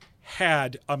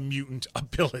had a mutant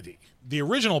ability. The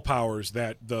original powers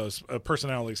that the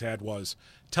personalities had was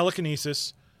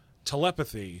telekinesis,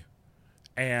 telepathy,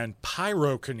 and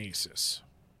pyrokinesis.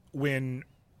 When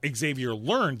Xavier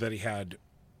learned that he had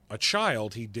a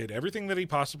child, he did everything that he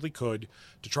possibly could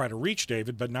to try to reach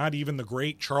David, but not even the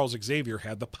great Charles Xavier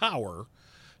had the power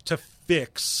to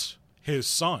fix his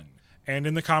son. And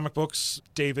in the comic books,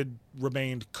 David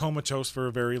remained comatose for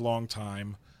a very long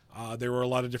time. There were a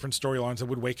lot of different storylines that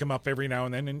would wake him up every now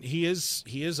and then, and he is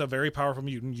a very powerful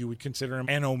mutant. You would consider him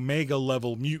an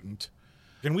Omega-level mutant.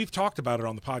 And we've talked about it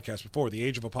on the podcast before, the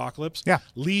Age of Apocalypse. Yeah.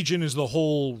 Legion is the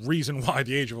whole reason why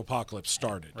the Age of Apocalypse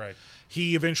started. Right.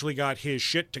 He eventually got his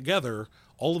shit together,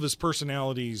 all of his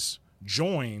personalities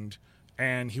joined,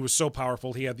 and he was so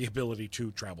powerful he had the ability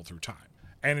to travel through time.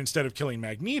 And instead of killing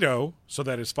Magneto, so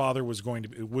that his father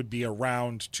would be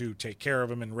around to take care of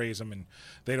him and raise him, and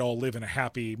they'd all live in a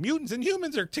happy mutants and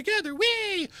humans are together,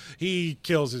 whee! He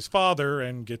kills his father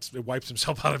and wipes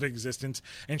himself out of existence,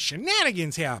 and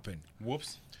shenanigans happen.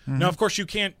 Whoops. Now, of course, you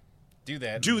can't Do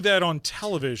that on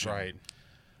television. Right.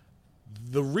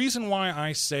 The reason why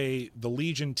I say the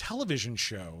Legion television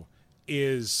show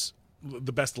is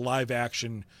the best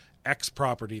live-action X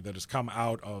property that has come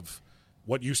out of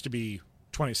what used to be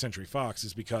 20th Century Fox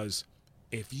is because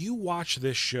if you watch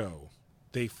this show,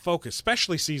 they focus,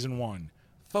 especially season 1,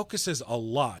 focuses a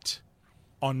lot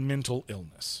on mental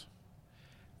illness.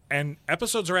 And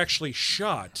episodes are actually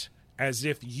shot as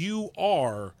if you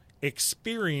are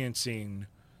experiencing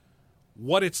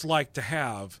what it's like to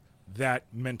have that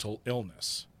mental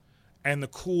illness. And the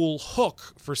cool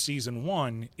hook for season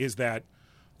 1 is that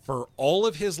for all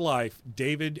of his life,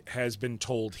 David has been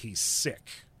told he's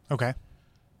sick. Okay.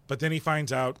 But then he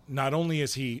finds out not only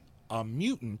is he a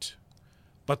mutant,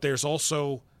 but there's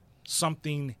also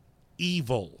something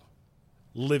evil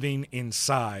living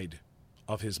inside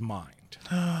of his mind.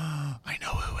 I know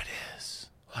who it is.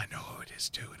 I know who it is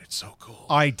too, and it's so cool.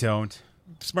 I don't.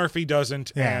 Smurfy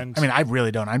doesn't, Yeah. and I mean, I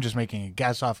really don't. I'm just making a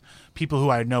guess off people who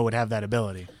I know would have that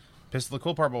ability. The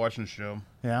cool part about watching the show,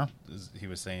 Yeah. as he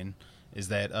was saying, is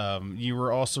that you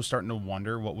were also starting to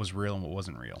wonder what was real and what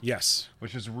wasn't real. Yes.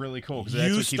 Which is really cool because You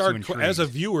that's what start, keeps you as a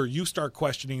intrigued. viewer, you start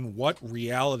questioning what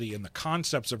reality and the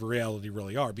concepts of reality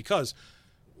really are, because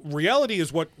reality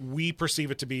is what we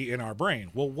perceive it to be in our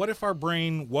brain. Well, what if our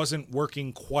brain wasn't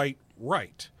working quite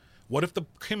right? What if the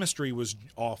chemistry was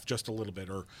off just a little bit?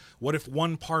 Or what if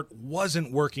one part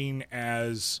wasn't working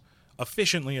as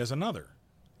efficiently as another?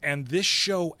 And this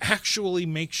show actually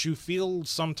makes you feel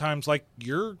sometimes like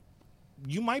you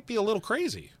might be a little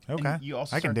crazy. Okay. And you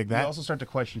also I can start, dig that. You also start to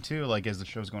question too, like as the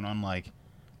show's going on, like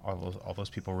are all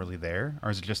those people really there, or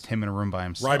is it just him in a room by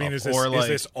himself? Right, I mean, is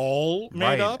this all made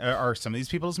right? up? Are some of these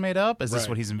people just made up? Is this Right,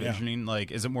 what he's yeah. envisioning? Like,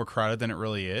 is it more crowded than it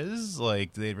really is?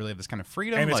 Like, do they really have this kind of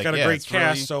freedom? And it's like, got a yeah, great it's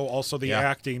cast, really- so also the Yeah.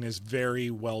 acting is very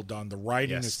well done. The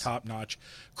writing Yes. is top notch.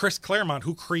 Chris Claremont,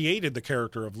 who created the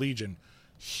character of Legion,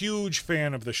 huge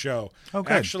fan of the show. Oh,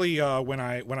 good. Actually, when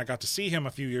I got to see him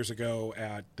a few years ago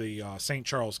at the St.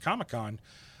 Charles Comic-Con,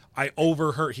 I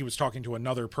overheard he was talking to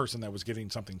another person that was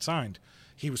getting something signed.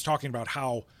 He was talking about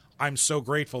how I'm so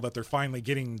grateful that they're finally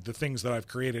getting the things that I've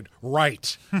created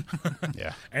right.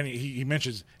 Yeah. And he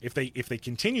mentions if they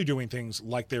continue doing things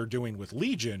like they're doing with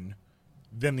Legion,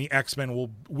 then the X-Men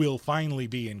will finally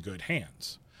be in good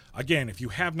hands. Again, if you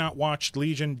have not watched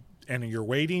Legion and you're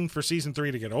waiting for season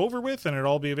 3 to get over with and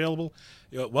it'll all be available,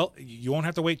 well, you won't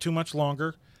have to wait too much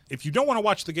longer. If you don't want to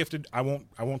watch The Gifted, I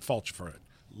won't fault you for it.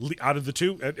 Out of the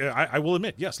two, I will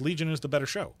admit, yes, Legion is the better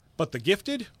show. But The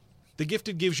Gifted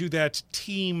gives you that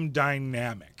team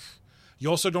dynamic. You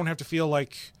also don't have to feel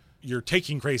like you're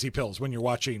taking crazy pills when you're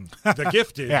watching The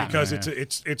Gifted Yeah. because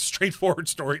it's straightforward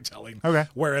storytelling. Okay.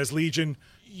 Whereas Legion,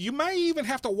 you might even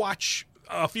have to watch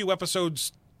a few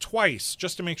episodes twice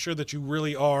just to make sure that you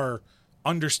really are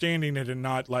understanding it and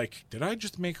not like, did I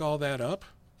just make all that up?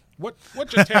 What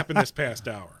just happened this past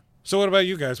hour? So what about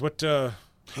you guys? What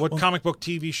comic book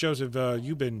TV shows have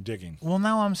you been digging? Well,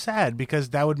 now I'm sad because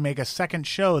that would make a second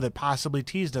show that possibly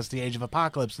teased us the Age of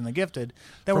Apocalypse and The Gifted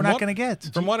that we're not going to get.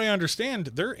 From what I understand,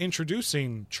 they're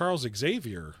introducing Charles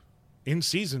Xavier in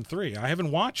season 3. I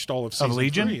haven't watched all of season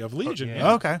Legion? 3 of Legion. yeah. yet.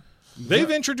 Okay. They've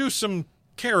introduced some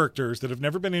characters that have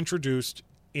never been introduced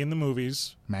in the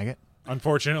movies. Maggot.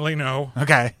 Unfortunately, no.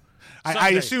 Okay. I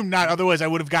Someday. assume not. Otherwise, I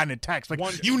would have gotten a text like,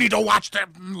 One- "You need to watch the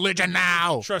Legion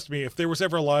now." Trust me, if there was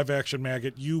ever a live-action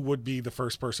Maggot, you would be the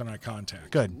first person I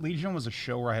contact. Good. Legion was a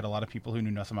show where I had a lot of people who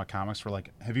knew nothing about comics were like,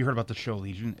 "Have you heard about the show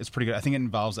Legion? It's pretty good. I think it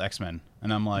involves X-Men."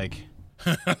 And I'm like,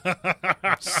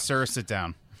 "Sir, sit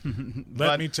down."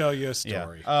 Let me tell you a Yeah.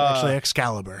 story. Actually,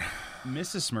 Excalibur.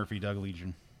 Mrs. Smurfy dug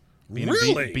Legion.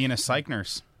 Really? Being a psych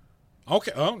nurse.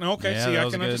 Okay. Oh, no, okay. Yeah, See, that I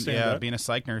was can good. understand Yeah, that. being a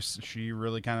psych nurse, she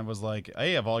really kind of was like,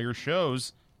 "Hey, of all your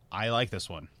shows, I like this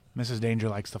one." Mrs. Danger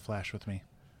likes the Flash with me.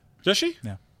 Does she?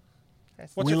 Yeah.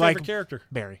 What's We your like- favorite character?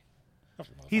 Barry.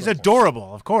 He's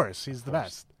adorable, of course. He's the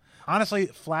best. Honestly,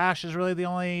 Flash is really the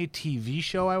only TV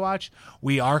show I watch.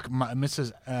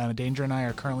 Mrs. Danger and I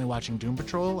are currently watching Doom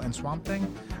Patrol and Swamp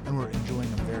Thing, and we're enjoying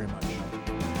them very much.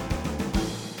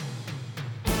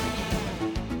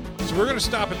 So we're going to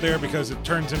stop it there because it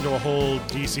turns into a whole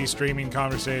DC streaming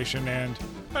conversation. And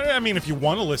I mean, if you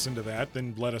want to listen to that,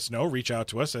 then let us know. Reach out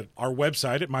to us at our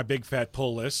website at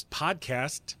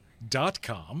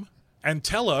mybigfatpulllistpodcast.com and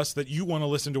tell us that you want to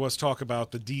listen to us talk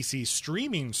about the DC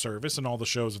streaming service and all the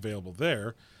shows available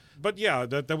there. But yeah,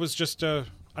 that was just a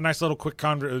nice little quick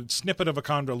snippet of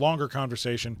a longer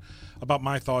conversation about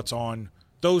my thoughts on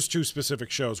those two specific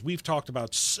shows. We've talked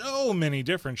about so many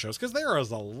different shows because there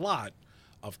is a lot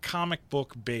of comic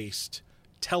book based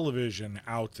television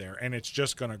out there, and it's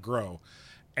just going to grow.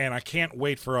 And I can't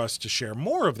wait for us to share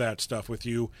more of that stuff with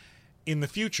you in the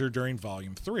future during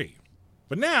Volume 3.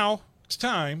 But now it's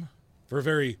time for a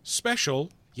very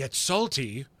special yet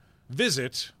salty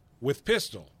visit with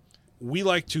Pistol. We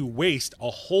like to waste a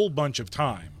whole bunch of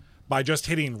time by just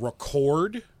hitting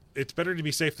record. It's better to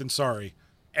be safe than sorry.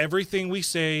 Everything we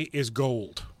say is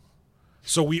gold.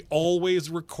 So we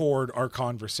always record our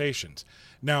conversations.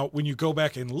 Now, when you go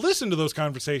back and listen to those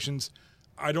conversations,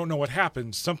 I don't know what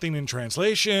happens. Something in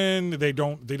translation, they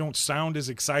don't sound as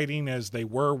exciting as they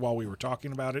were while we were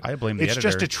talking about it. I blame the It's editor.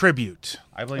 just a tribute.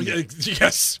 I blame.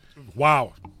 Yes.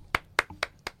 Wow.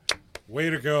 Way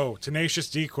to go. Tenacious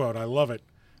D quote. I love it.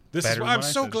 Better than I'm what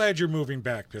I so said. glad you're moving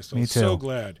back, Pistol. Me too. So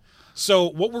glad. So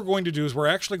what we're going to do is we're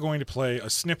actually going to play a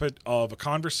snippet of a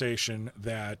conversation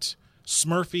that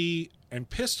Smurfy and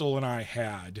Pistol and I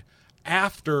had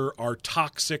after our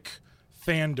Toxic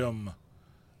Fandom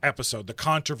episode, the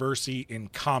Controversy in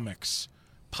Comics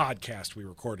podcast we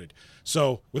recorded.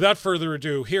 So without further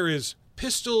ado, here is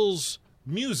Pistol's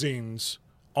musings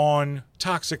on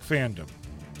Toxic Fandom.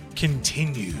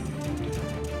 continue.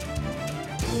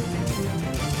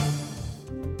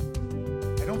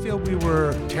 I don't feel we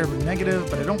were terribly negative,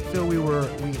 but I don't feel we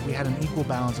had an equal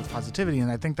balance of positivity,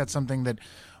 and I think that's something that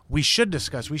we should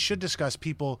discuss. We should discuss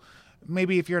people.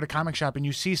 Maybe if you're at a comic shop and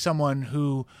you see someone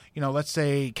who, let's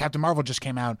say Captain Marvel just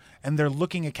came out and they're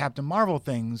looking at Captain Marvel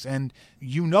things and a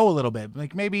little bit,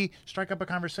 like maybe strike up a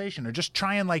conversation or just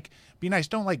try and be nice.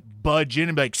 Don't budge in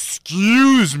and be like,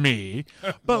 excuse me,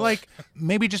 but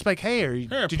maybe just hey,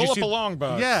 Here, did pull you up see, a long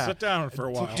box. Yeah, Sit down for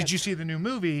a while. Did you see the new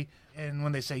movie? And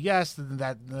when they say yes, then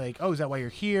that oh, is that why you're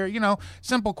here?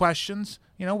 Simple questions.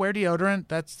 Wear deodorant.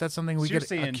 That's something we So you're get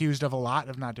saying- accused of a lot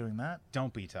of not doing that.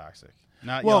 Don't be toxic.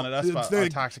 Not yelling at us about our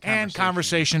toxic conversation. And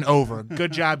conversation over.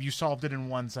 Good job, you solved it in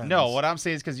one sentence. No, what I'm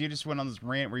saying is because you just went on this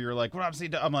rant where you're like, what I'm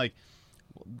saying, I'm like,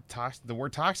 the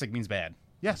word toxic means bad.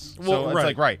 Yes. So it's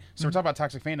right. right. So we're talking about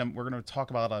toxic fandom. We're going to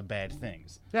talk about a lot of bad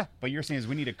things. Yeah. But you're saying is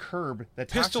we need to curb that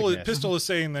Pistol toxicness. Pistol is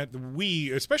saying that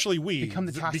we, especially we, Become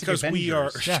the toxic because we are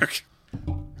Avengers.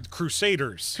 Yeah.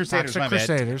 Crusaders. Crusaders, Toxic my bad.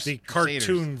 Crusaders. The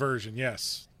cartoon version,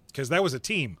 yes, because that was a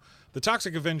team. The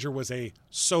Toxic Avenger was a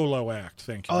solo act.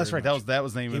 Thank you. Oh, that's very right. much. That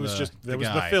was the name He of was the just the that was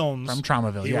guy. the films From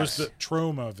Traumaville, He yes. was the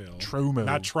Traumaville. Trauma.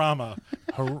 Not trauma.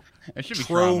 It should be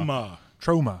trauma.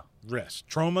 Trauma. Yes,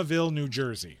 Traumaville, New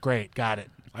Jersey. Great, got it.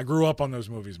 I grew up on those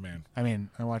movies, man. I mean,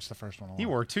 I watched the first one a lot. He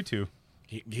wore a tutu.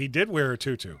 He did wear a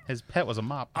tutu. His pet was a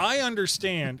mop. I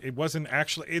understand it wasn't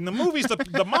actually in the movies.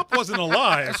 The mop wasn't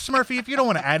alive. Smurfy, if you don't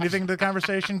want to add anything to the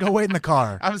conversation, go wait in the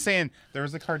car. I'm saying there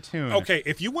was a cartoon. Okay,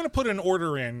 if you want to put an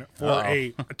order in for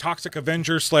a Toxic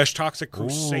Avenger / Toxic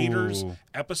Crusaders Ooh.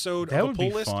 episode That of a would pull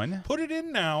be list, fun. put it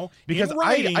in now. Because in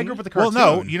writing. I grew up with the Well,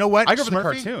 cartoon. no, you know what, I grew up with the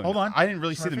Smurfy? cartoon. Hold on. I didn't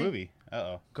really see the Smurfy? movie.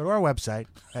 Uh-oh. Go to our website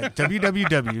at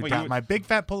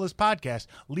www.mybigfatpulllist podcast.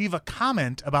 Leave a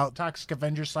comment about Toxic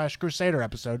Avenger / Crusader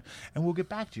episode, and we'll get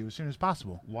back to you as soon as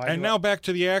possible. Why And do now I, back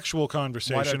to the actual Why do I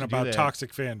conversation have to do about that?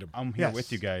 toxic fandom. I'm here Yes.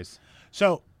 with you guys.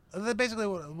 So basically,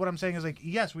 what I'm saying is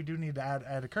yes, we do need to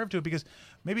add a curve to it because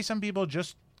maybe some people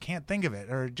just can't think of it,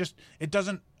 or just it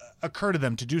doesn't occur to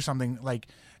them to do something like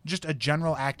just a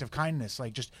general act of kindness,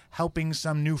 like just helping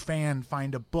some new fan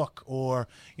find a book or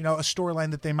a storyline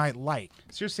that they might like.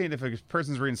 So you're saying if a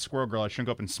person's reading Squirrel Girl, I shouldn't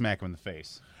go up and smack him in the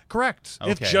face. Correct.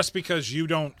 Okay. Just because you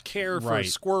don't care for Right.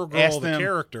 Squirrel Girl, Ask the them,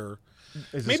 character, Is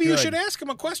this maybe you good? should ask him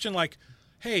a question like,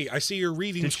 "Hey, I see you're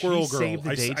reading Did she Squirrel Girl. save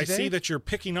the I day see today?" that you're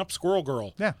picking up Squirrel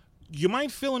Girl. Yeah. You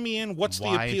mind filling me in? What's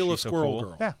Why the is appeal she of so Squirrel cool?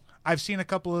 Girl?" Yeah. I've seen a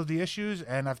couple of the issues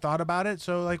and I've thought about it.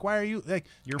 So why are you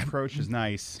Your approach is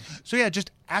nice. So yeah,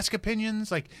 just ask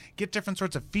opinions, get different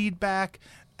sorts of feedback,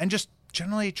 and just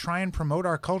generally try and promote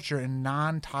our culture in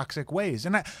non-toxic ways.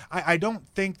 And I don't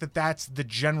think that that's the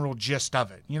general gist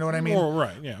of it. You know what I mean? Well,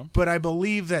 right, yeah. But I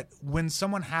believe that when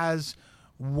someone has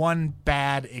one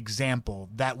bad example,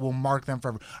 that will mark them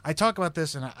forever. I talk about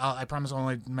this, and I promise I'll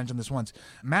only mention this once.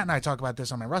 Matt and I talk about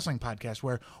this on my wrestling podcast,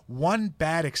 where one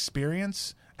bad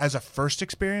experience as a first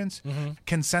experience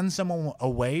can send someone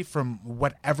away from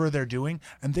whatever they're doing,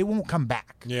 and they won't come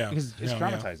back. Yeah. Because it's Yeah,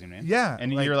 traumatizing, man. Yeah,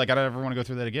 And you're like, I don't ever want to go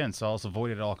through that again, so I'll just avoid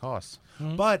it at all costs.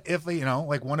 But if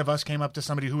one of us came up to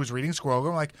somebody who was reading Squirrel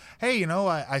Girl, like, hey,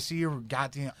 I see you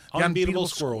got the Unbeatable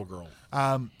Squirrel Girl.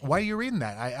 Why are you reading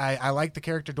that? I like the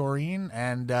character Doreen,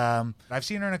 and I've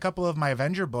seen her in a couple of my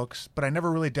Avenger books, but I never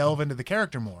really delve into the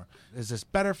character more. Is this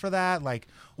better for that?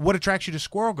 What attracts you to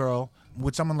Squirrel Girl?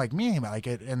 Would someone like me like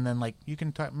it? And then you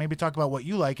can maybe talk about what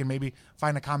you like and maybe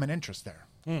find a common interest there.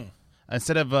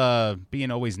 Instead of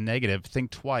being always negative, think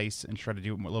twice and try to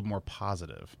do it a little more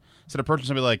positive. Instead of approaching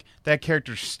somebody like, that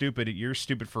character's stupid, you're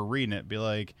stupid for reading it, be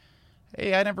like,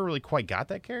 hey, I never really quite got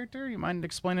that character. You mind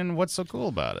explaining what's so cool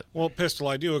about it? Well, Pistol,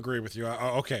 I do agree with you.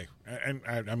 Okay, and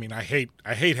I mean, I hate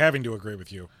having to agree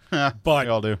with you, but We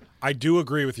all do. I do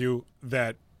agree with you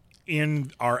that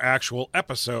in our actual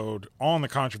episode on the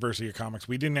controversy of comics,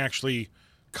 we didn't actually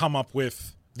come up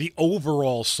with the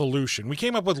overall solution. We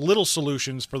came up with little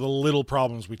solutions for the little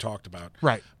problems we talked about.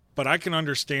 Right. But I can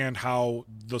understand how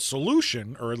the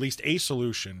solution, or at least a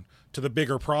solution, to the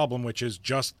bigger problem, which is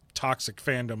just toxic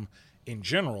fandom in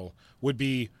general, would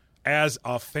be, as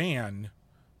a fan,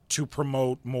 to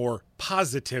promote more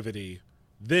positivity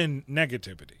than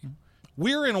negativity.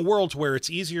 We're in a world where it's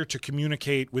easier to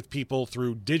communicate with people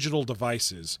through digital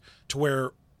devices, to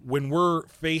where when we're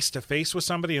face-to-face with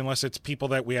somebody, unless it's people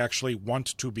that we actually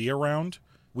want to be around,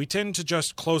 we tend to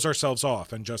just close ourselves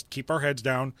off and just keep our heads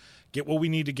down, get what we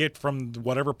need to get from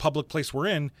whatever public place we're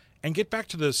in, and get back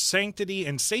to the sanctity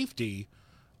and safety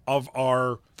of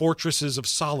our fortresses of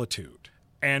solitude.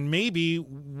 And maybe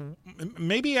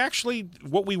actually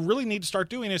what we really need to start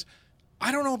doing is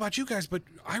I don't know about you guys, but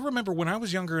I remember when I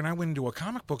was younger and I went into a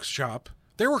comic book shop,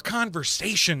 there were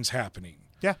conversations happening.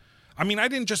 Yeah. I mean, I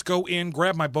didn't just go in,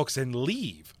 grab my books, and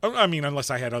leave. I mean, unless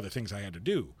I had other things I had to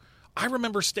do. I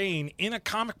remember staying in a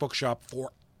comic book shop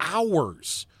for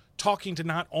hours, talking to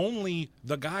not only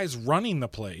the guys running the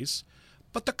place,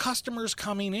 but the customers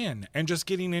coming in and just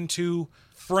getting into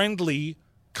friendly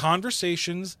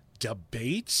conversations,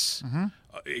 debates,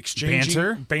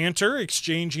 exchanging banter,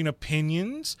 exchanging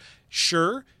opinions.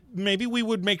 Sure, maybe we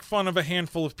would make fun of a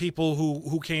handful of people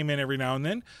who came in every now and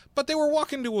then, but they were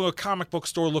walking to a comic book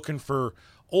store looking for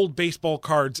old baseball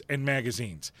cards and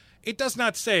magazines. It does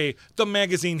not say the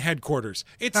magazine headquarters.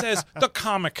 It says the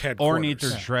comic headquarters. Or need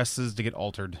their dresses to get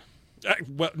altered.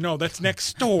 Well, no, that's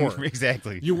next door.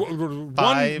 Exactly. You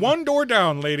one door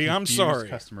down, lady. I'm Confused sorry.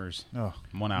 Customers. Oh.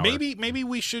 1 hour. Maybe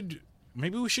we should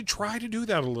try to do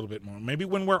that a little bit more. Maybe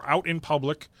when we're out in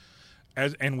public,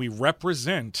 and we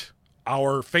represent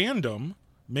our fandom,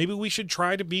 maybe we should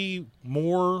try to be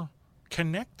more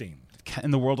connecting.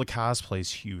 In the world of cosplay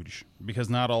is huge because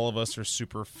not all of us are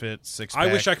super fit, six-pack.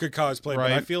 I wish I could cosplay, but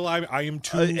I right? feel I am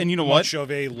too and you know much what?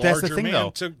 of a larger That's the thing, man though.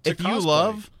 to if cosplay. you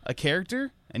love a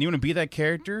character and you want to be that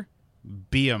character,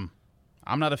 be him.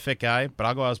 I'm not a fit guy, but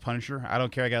I'll go out as Punisher. I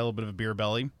don't care. I got a little bit of a beer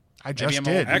belly. I just I'm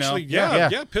did. you know, Actually,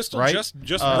 yeah. Pistol right? just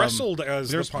wrestled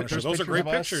as the Punisher. Those are great of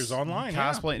us pictures online.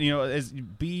 Yeah. Cosplay, you know,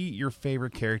 be your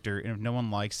favorite character, and if no one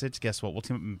likes it, guess what? We'll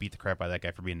team up and beat the crap out of that guy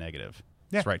for being negative.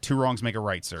 Yeah. That's right. 2 wrongs make a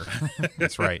right, sir.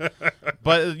 That's right.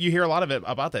 But you hear a lot of it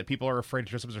about that. People are afraid to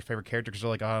dress up as their favorite character because they're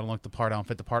like, oh, I don't look the part, I don't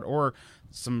fit the part. Or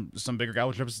some bigger guy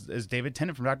will dress up as David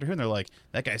Tennant from Doctor Who, and they're like,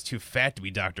 that guy's too fat to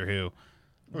be Doctor Who.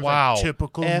 Wow.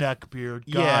 Typical neckbeard.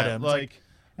 Got him. It's like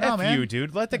no, F man. you,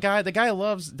 dude. Let the guy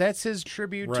loves, that's his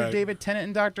tribute to Right. David Tennant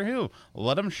and Doctor Who.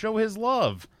 Let him show his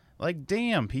love. Like,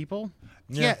 damn, people.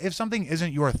 Yeah, if something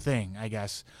isn't your thing, I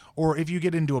guess, or if you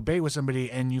get into a debate with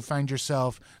somebody and you find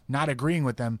yourself not agreeing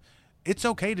with them, it's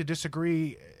okay to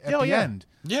disagree at the end.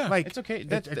 Yeah. like It's okay.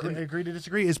 Agree to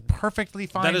disagree is perfectly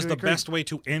fine. That is to the agree. best way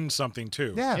to end something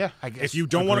too. Yeah, Yeah. I guess. If you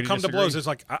don't want to Agree to come to disagree. blows, it's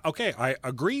like, okay, I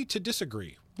agree to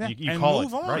disagree. You And call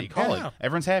move it. on. Right, you call Yeah. it.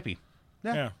 Everyone's happy.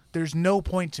 Yeah. There's no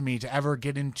point to me to ever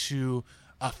get into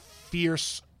a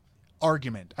fierce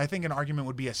argument. I think an argument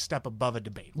would be a step above a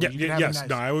debate. where you can have a Yes. nice-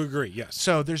 No, I would agree. Yes.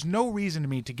 So there's no reason to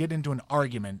me to get into an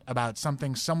argument about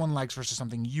something someone likes versus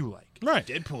something you like. Right.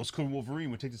 Deadpool's cool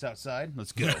Wolverine. We'll take this outside.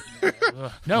 Let's go.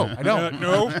 No, I don't.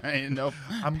 No. Nope.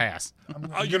 Pass.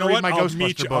 You know read what? my I'll Ghostbuster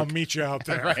meet you. book. I'll meet you out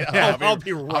there. Yeah, I'll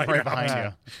be right, I'll be right out.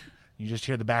 behind you. You just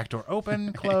hear the back door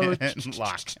open, close, And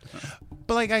locked.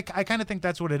 But like, I kind of think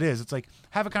that's what it is. It's like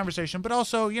have a conversation, but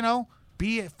also,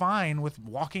 be fine with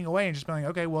walking away and just being like,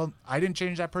 okay, well, I didn't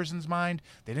change that person's mind.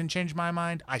 They didn't change my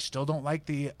mind. I still don't like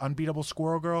the unbeatable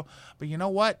Squirrel Girl. But you know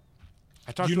what?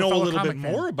 I talked You to a know a fellow little bit comic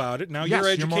fan. more about it. Now Yes,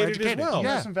 you're you're more educated as educated. well.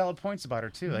 Yeah. There's some valid points about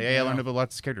her too. Like, hey, I learned about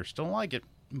lots of characters. Still don't like it,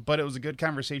 but it was a good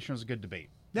conversation. It was a good debate.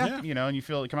 Yeah. And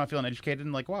you come out feeling educated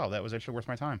and like, wow, that was actually worth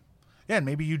my time. Yeah, and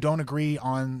maybe you don't agree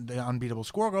on the unbeatable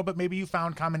Squirrel Girl, but maybe you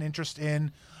found common interest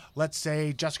in, let's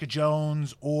say, Jessica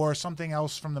Jones or something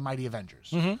else from the Mighty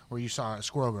Avengers, where you saw a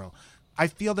Squirrel Girl. I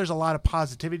feel there's a lot of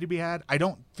positivity to be had. I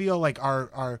don't feel like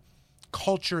our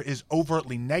culture is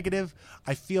overtly negative.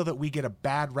 I feel that we get a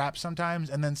bad rap sometimes,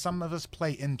 and then some of us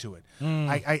play into it.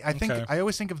 I think okay. I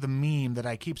always think of the meme that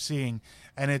I keep seeing,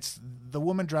 and it's the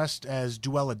woman dressed as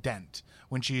Duella Dent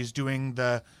when she's doing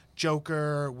the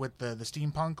Joker with the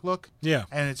steampunk look. Yeah.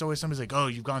 And it's always somebody's like, oh,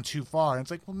 you've gone too far. And it's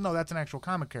like, well, no, that's an actual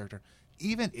comic character.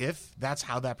 Even if that's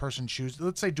how that person chooses,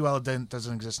 let's say Duella Dent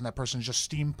doesn't exist and that person's just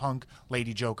steampunk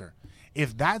Lady Joker.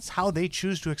 If that's how they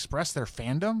choose to express their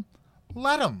fandom,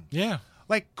 let them. Yeah.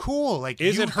 Like, cool. Like,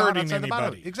 Is you it thought hurting outside the box.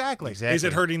 anybody? Exactly. Is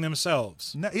it hurting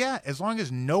themselves? No, yeah, as long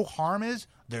as no harm is,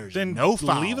 there's Then no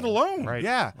foul. leave it alone. Right.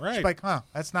 Yeah. Right. It's like,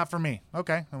 that's not for me.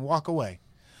 Okay. And walk away.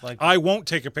 I won't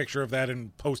take a picture of that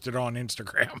and post it on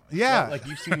Instagram. Yeah. Like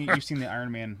you've seen the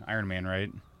Iron Man, right?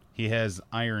 He has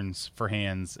irons for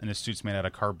hands, and his suit's made out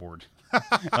of cardboard.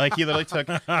 Like he literally took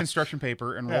construction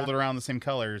paper and rolled it around the same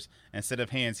colors. And instead of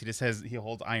hands, he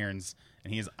holds irons,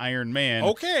 and he is Iron Man.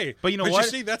 Okay. but you know but what? you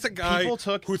see, that's a guy People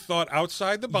took who thought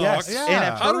outside the box. Yes, yeah. And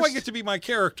at How do I first- get to be my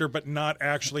character but not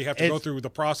actually have to go It's- through the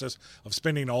process of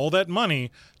spending all that money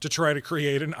to try to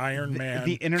create an Iron Man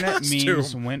The internet costume?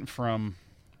 memes went from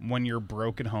when you're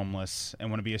broke and homeless and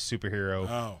want to be a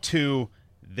superhero to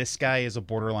this guy is a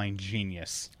borderline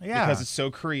genius. Yeah. Because it's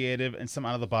so creative and some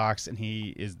out of the box, and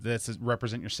this is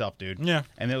represent yourself, dude. Yeah.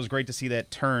 And it was great to see that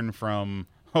turn from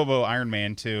hobo Iron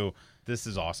Man to this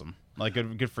is awesome. Like,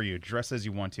 good for you. Dress as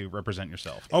you want to, represent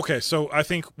yourself. Okay, so I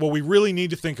think what we really need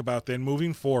to think about then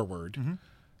moving forward Mm-hmm.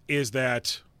 is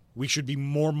that we should be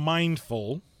more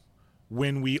mindful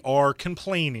when we are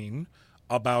complaining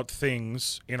about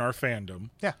things in our fandom.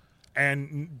 Yeah.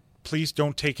 And please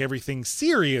don't take everything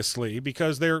seriously,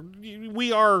 because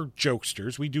we are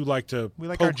jokesters. We do like to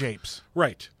our japes.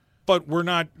 Right. But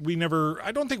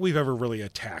I don't think we've ever really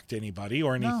attacked anybody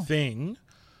or anything.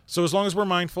 So as long as we're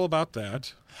mindful about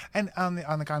that. And on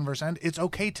the converse end, it's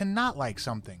okay to not like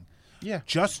something. Yeah.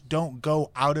 Just don't go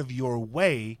out of your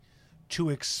way to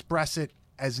express it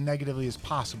as negatively as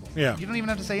possible. Yeah. You don't even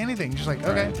have to say anything. You're just like,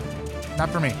 okay, not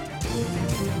for me.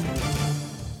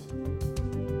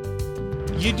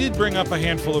 You did bring up a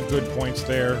handful of good points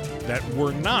there that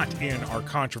were not in our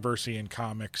Controversy in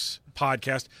Comics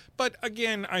podcast. But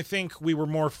again, I think we were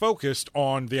more focused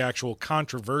on the actual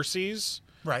controversies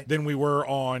than we were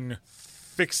on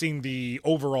fixing the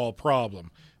overall problem.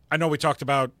 I know we talked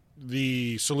about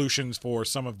the solutions for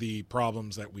some of the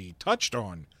problems that we touched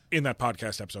on in that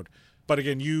podcast episode. But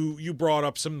again, you brought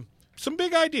up some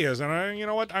big ideas, and you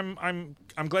know what? I'm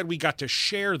glad we got to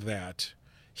share that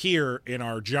here in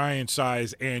our giant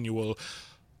size annual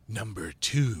number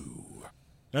 2.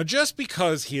 Now, just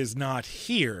because he is not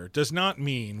here does not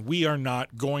mean we are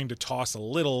not going to toss a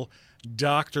little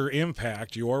Dr.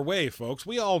 Impact your way, folks.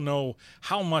 We all know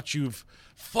how much you've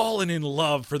fallen in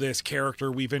love for this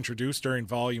character we've introduced during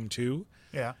Volume 2.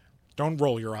 Yeah. Don't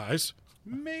roll your eyes.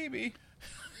 Maybe.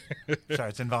 Sorry,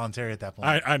 it's involuntary at that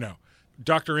point. I know.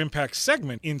 Dr. Impact's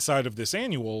segment inside of this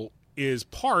annual is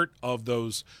part of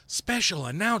those special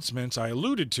announcements I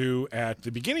alluded to at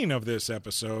the beginning of this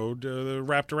episode,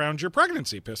 wrapped around your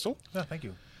pregnancy, Pistol. Oh, thank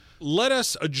you. Let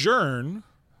us adjourn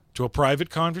to a private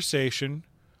conversation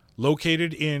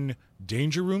located in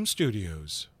Danger Room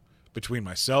Studios between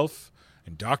myself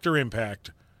and Dr.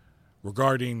 Impact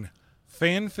regarding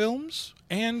fan films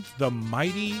and the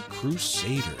Mighty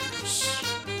Crusaders.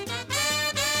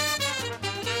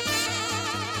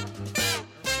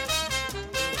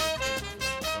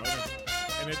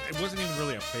 It wasn't even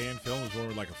really a fan film. It was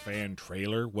more like a fan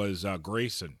trailer. Was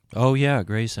Grayson? Oh yeah,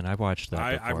 Grayson. I watched that.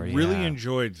 I before, really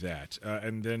enjoyed that.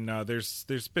 And then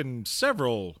there's been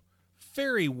several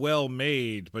very well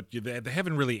made, but they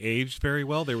haven't really aged very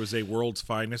well. There was a World's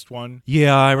Finest one.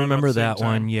 Yeah, I around remember about the same that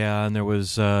time. one. Yeah, and there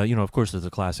was, of course, there's a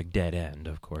classic Dead End.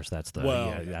 Of course, that's the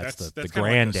That's the kinda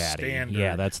granddaddy. like the standard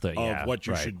Yeah, that's the of what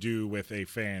you right. should do with a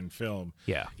fan film.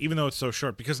 Yeah. Even though it's so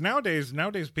short, because nowadays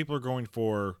people are going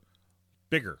for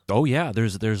bigger. Oh yeah,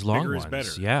 there's long Bigger is ones.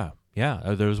 better.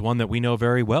 Yeah. There's one that we know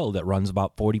very well that runs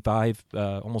about 45,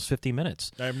 almost 50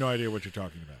 minutes. I have no idea what you're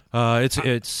talking about.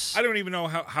 It's. I don't even know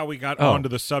how we got Oh. onto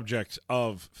the subject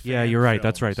of fan Yeah, you're right.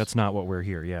 That's films. right. That's not what we're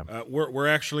here. Yeah. We're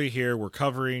actually here. We're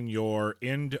covering your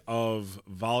end of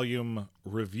volume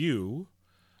review.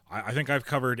 I think I've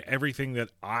covered everything that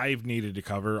I've needed to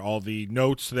cover. All the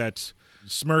notes that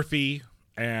Smurfy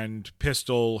and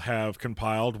Pistol have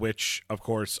compiled, which of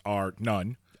course are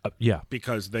none, Yeah.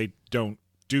 because they don't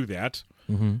do that.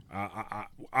 Mm-hmm.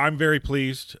 I'm very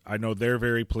pleased. I know they're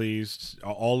very pleased.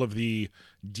 All of the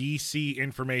DC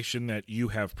information that you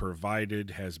have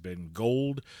provided has been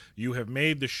gold. You have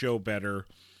made the show better,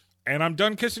 and I'm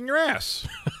done kissing your ass.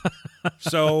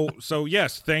 So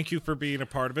yes, thank you for being a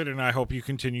part of it, and I hope you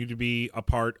continue to be a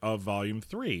part of Volume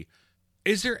 3.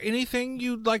 Is there anything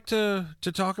you'd like to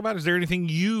talk about? Is there anything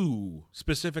you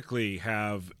specifically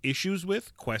have issues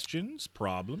with, questions,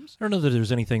 problems? I don't know that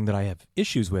there's anything that I have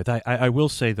issues with. I will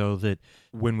say, though, that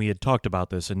when we had talked about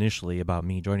this initially, about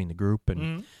me joining the group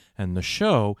and the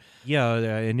show,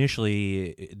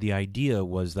 initially the idea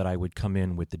was that I would come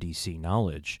in with the DC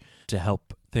knowledge to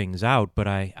help things out, but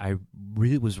I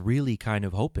was really kind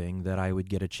of hoping that I would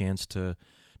get a chance to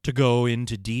go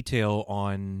into detail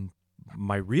on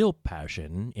my real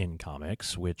passion in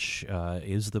comics, which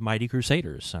is the Mighty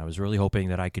Crusaders. I was really hoping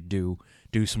that I could do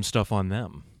some stuff on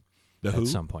them at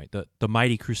some point. The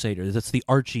Mighty Crusaders. That's the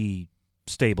Archie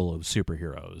stable of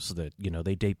superheroes that,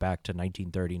 they date back to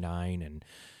 1939, and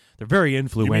they're very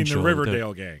influential. You mean the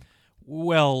Riverdale gang?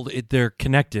 Well, they're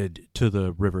connected to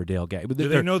the Riverdale gang. Do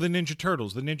they know the Ninja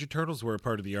Turtles? The Ninja Turtles were a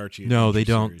part of the Archie. No, they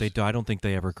Adventure don't. series. I don't think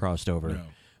they ever crossed over. No.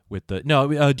 With do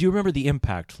you remember the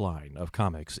Impact line of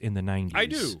comics in the 90s? I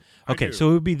do. Okay,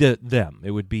 so it would be them.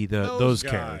 It would be those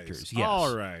guys. characters. Yes.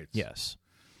 All right. Yes.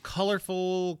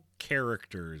 Colorful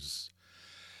characters.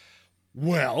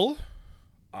 Well,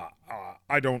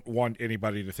 I don't want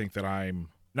anybody to think that I'm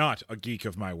not a geek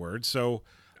of my word, so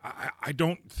I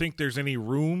don't think there's any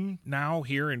room now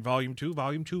here in Volume 2.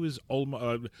 Volume 2 is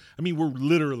almost, we're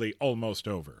literally almost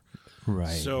over. Right.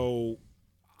 So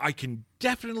I can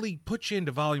definitely put you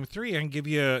into Volume 3 and give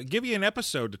you an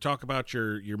episode to talk about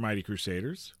your Mighty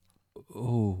Crusaders.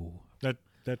 Oh.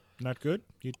 that not good?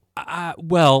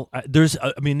 There's.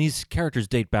 I mean, these characters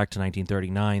date back to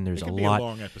 1939. There's It a could be lot. a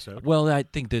long episode. Well, I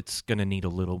think that's going to need a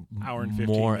little Hour and 15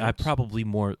 more. minutes. Probably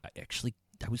more. Actually,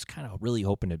 I was kind of really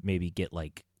hoping to maybe get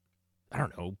like, I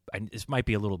don't know. This might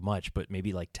be a little much, but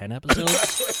maybe like 10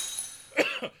 episodes.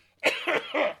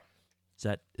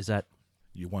 Is that?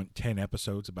 You want 10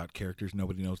 episodes about characters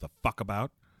nobody knows the fuck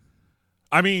about?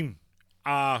 I mean,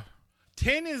 10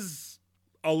 is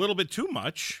a little bit too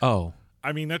much. Oh,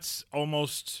 I mean, that's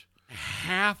almost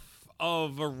half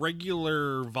of a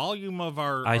regular volume of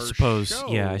our I suppose. show.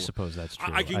 Yeah, I suppose that's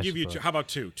true. I can give you suppose. how about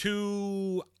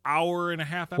 2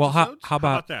 hour-and-a-half episodes? Well, how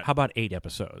about that? how about 8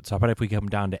 episodes? How about if we come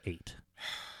down to 8?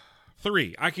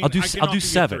 3. I can. I'll do. I can I'll offer do you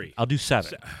 7. 3. I'll do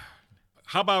 7.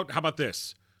 How about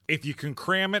this? If you can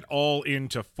cram it all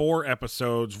into 4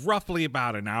 episodes, roughly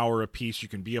about an hour apiece, you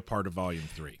can be a part of Volume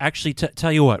 3. Actually,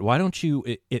 tell you what. Why don't you?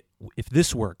 If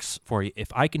this works for you, if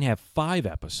I can have 5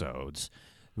 episodes,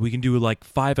 we can do like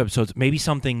 5 episodes. Maybe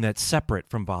something that's separate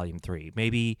from Volume 3.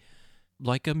 Maybe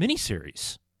like a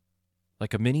miniseries.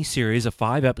 Like a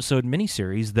 5-episode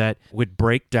miniseries that would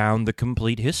break down the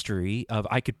complete history of.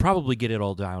 I could probably get it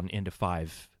all down into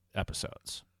 5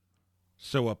 episodes.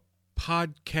 So a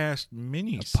podcast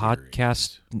miniseries.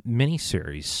 Podcast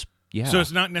miniseries. Yeah. So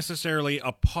it's not necessarily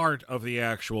a part of the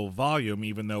actual volume,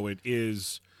 even though it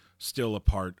is still a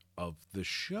part of the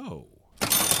show.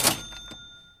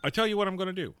 I tell you what I'm going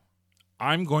to do.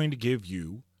 I'm going to give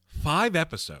you 5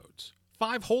 episodes,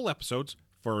 5 whole episodes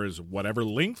for as whatever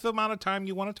length amount of time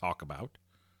you want to talk about,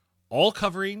 all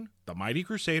covering the Mighty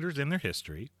Crusaders and their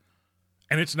history,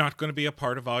 and it's not going to be a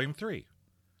part of Volume 3.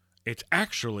 It's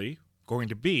actually going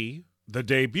to be the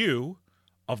debut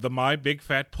of the My Big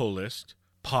Fat Pull List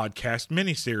podcast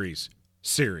miniseries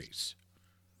series.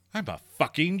 I'm a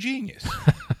fucking genius.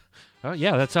 Oh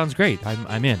yeah, that sounds great.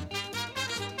 I'm in.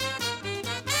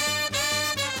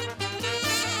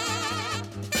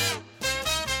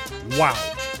 Wow.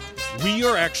 We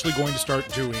are actually going to start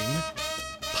doing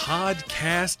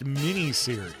podcast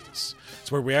miniseries.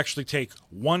 It's where we actually take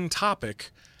one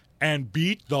topic and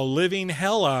beat the living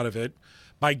hell out of it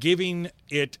by giving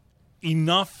it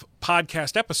enough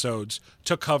podcast episodes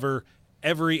to cover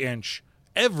every inch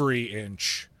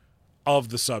of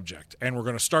the subject. And we're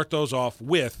going to start those off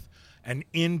with an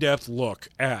in-depth look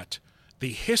at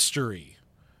the history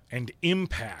and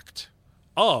impact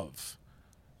of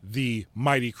the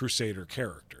Mighty Crusader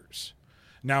characters.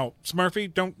 Now,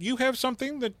 Smurfy, don't you have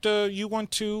something that you want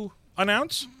to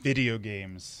announce? Video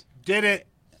games. Did it.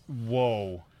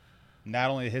 Whoa.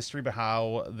 Not only the history, but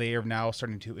how they are now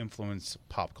starting to influence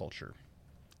pop culture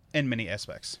in many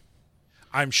aspects.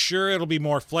 I'm sure it'll be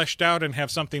more fleshed out and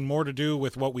have something more to do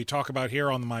with what we talk about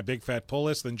here on My Big Fat Pull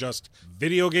List than just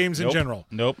video games in Nope. general.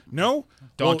 Nope. No?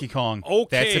 Donkey Kong. Okay.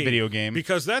 That's a video game.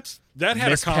 Because that had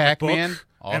Miss a comic Pac-Man, book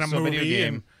also and a movie. video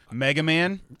game. Mega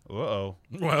Man. Uh-oh.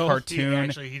 Well, Cartoon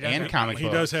he does and have comic he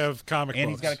books. does have comic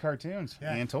and books. he's got cartoons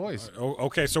and toys.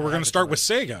 Okay, so we're going to start with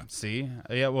Sega. See?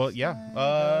 Yeah, well, yeah.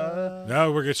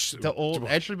 No, we're going The old,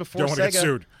 actually before don't want to get Sega,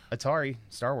 sued. Atari,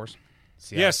 Star Wars.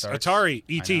 See how it Yes, starts? Atari,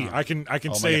 E.T. know. I can Oh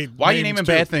my say. God. Why are you names naming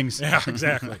too. bad things? Yeah,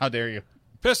 exactly. How dare you?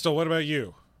 Pistol, what about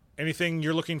you? Anything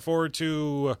you're looking forward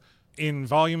to in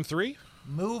Volume 3?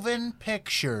 Moving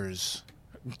pictures.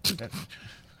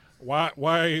 Why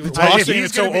If saying he's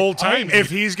it's so gonna be- old timey? If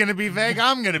he's going to be vague,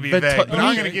 I'm going to be The vague. ta- But you I'm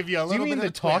mean- going to give you a Do little you mean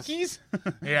bit the of a twist. talkies?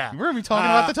 Yeah. We're going to be talking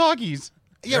about the talkies.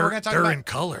 Yeah, we're going to talk They're about in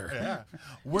color. Yeah.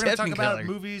 We're going to talk about Technicolor.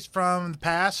 movies from the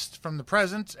past, from the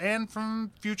present, and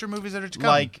from future movies that are to come.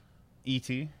 Like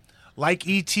E.T. Like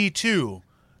E.T. 2,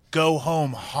 Go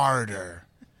Home Harder.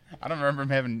 I don't remember him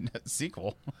having a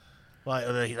sequel.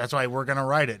 Well, that's why we're going to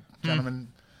write it, gentlemen.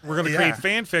 We're going to Yeah. create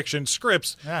fan fiction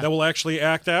scripts Yeah. that will actually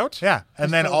act out. Yeah,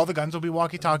 and then all the guns will be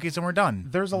walkie-talkies, and we're done.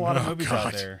 There's a lot of movies God.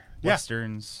 out there. Yeah.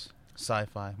 Westerns,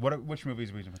 sci-fi. Which movies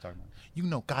are we talking about? You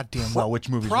know goddamn well which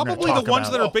movies we're gonna Probably the talk ones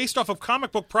about. that are based off of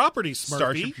comic book properties,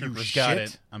 Starship Smurfy. Troopers. Got shit.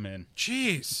 it. I'm in.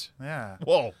 Jeez. Yeah.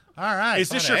 Whoa. All right. Is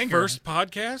this Fun your anger. first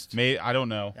podcast? I don't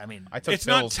know. I mean, I took It's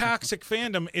not pills. toxic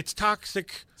fandom. It's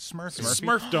toxic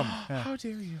Smurfdom. How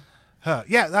dare you?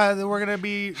 Yeah, we're going to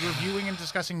be reviewing and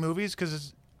discussing movies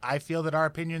because I feel that our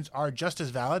opinions are just as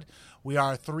valid. We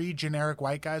are 3 generic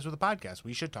white guys with a podcast.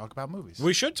 We should talk about movies.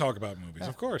 We should talk about movies,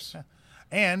 of course.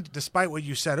 And despite what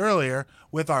you said earlier,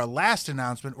 with our last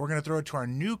announcement, we're going to throw it to our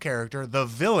new character, the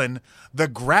villain, the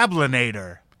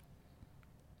Grablinator.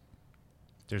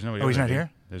 There's nobody. Oh, he's over not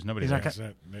here? There's nobody. He's there. not Is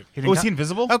that- didn't Was come- he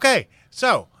invisible? Okay,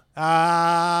 so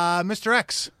Mr.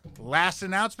 X, last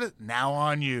announcement, now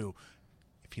on you.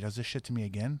 If he does this shit to me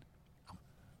again,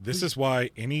 This is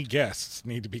why any guests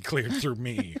need to be cleared through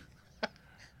me.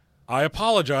 I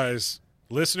apologize,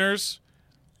 listeners.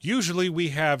 Usually we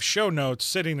have show notes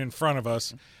sitting in front of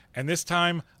us, and this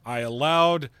time I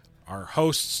allowed our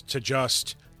hosts to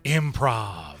just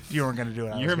improv. You weren't going to do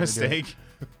it. Your mistake.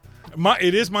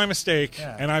 It is my mistake,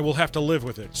 Yeah. and I will have to live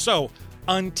with it. So,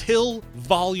 until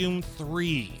Volume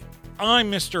 3,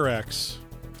 I'm Mr. X,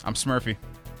 I'm Smurfy.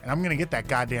 And I'm going to get that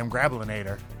goddamn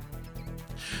Grablinator.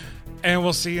 and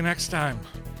we'll see you next time.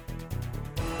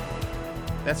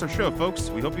 That's our show, folks.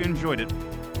 We hope you enjoyed it.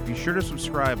 Be sure to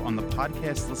subscribe on the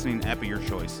podcast listening app of your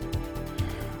choice.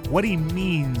 What he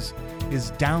means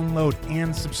is download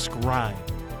and subscribe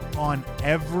on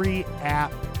every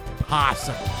app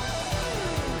possible.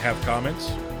 Have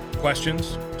comments,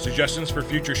 questions, suggestions for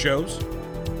future shows?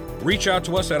 Reach out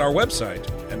to us at our website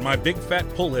at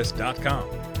mybigfatpulllist.com.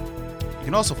 You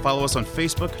can also follow us on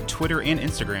Facebook, Twitter, and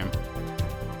Instagram.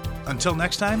 Until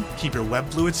next time, keep your web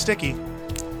fluid sticky.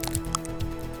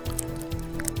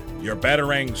 Your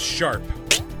batarangs sharp.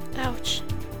 Ouch.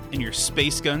 And your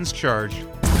space guns charge.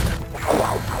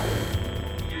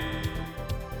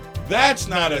 That's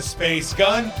not a space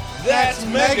gun. That's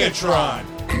Megatron.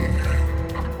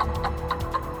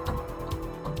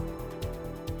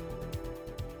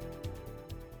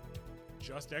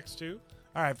 Just X2?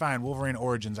 All right, fine. Wolverine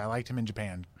Origins. I liked him in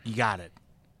Japan. You got it.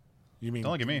 You mean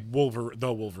Don't look at me. The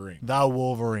Wolverine. The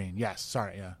Wolverine. Yes.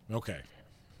 Sorry. Yeah. Okay.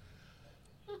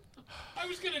 I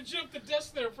was gonna jump the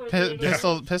desk there for a minute.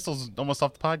 Pistol's almost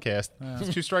off the podcast.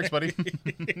 It's 2 strikes, buddy.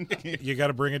 You got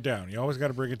to bring it down. You always got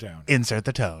to bring it down. Insert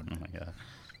the tone. Oh my god.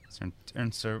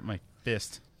 Insert my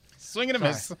fist. Swing and a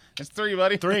miss. It's 3,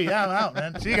 buddy. 3. Yeah, I'm out,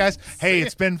 man. See you guys. Hey,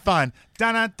 it's been fun.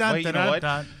 Dun, dun, dun, Wait, you dun, know what?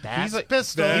 dun. That's He's a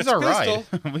Pistol. He's our ride.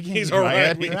 Pistol. We can't He's kick him our out ride.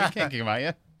 yet. We can't kick him out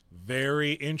yet.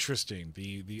 Very interesting.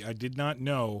 The I did not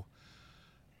know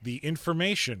the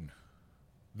information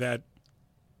that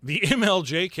the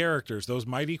MLJ characters, those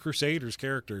Mighty Crusaders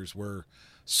characters, were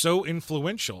so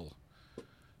influential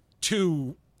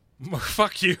to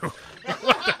fuck you.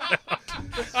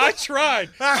 I tried.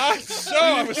 I was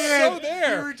so You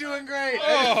there. were doing great.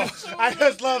 Oh. I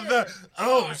just love the.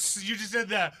 You just said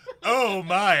that. Oh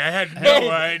my! I had no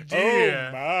idea.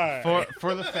 my.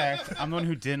 For the fact, I'm the one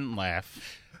who didn't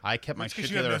laugh. I kept my 'cause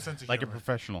shit you have no together sense of like a humor.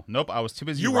 professional. Nope, I was too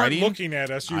busy You weren't writing. looking at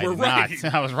us. You I were did writing.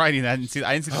 not. I was writing that. I didn't see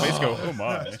the face go. Oh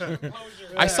my!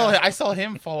 I saw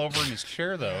him fall over in his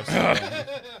chair though. So.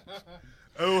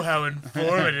 Oh, how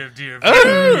informative, dear.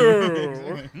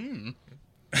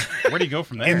 Where do you go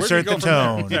from there? Insert the Where'd you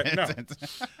go from tone. there? No.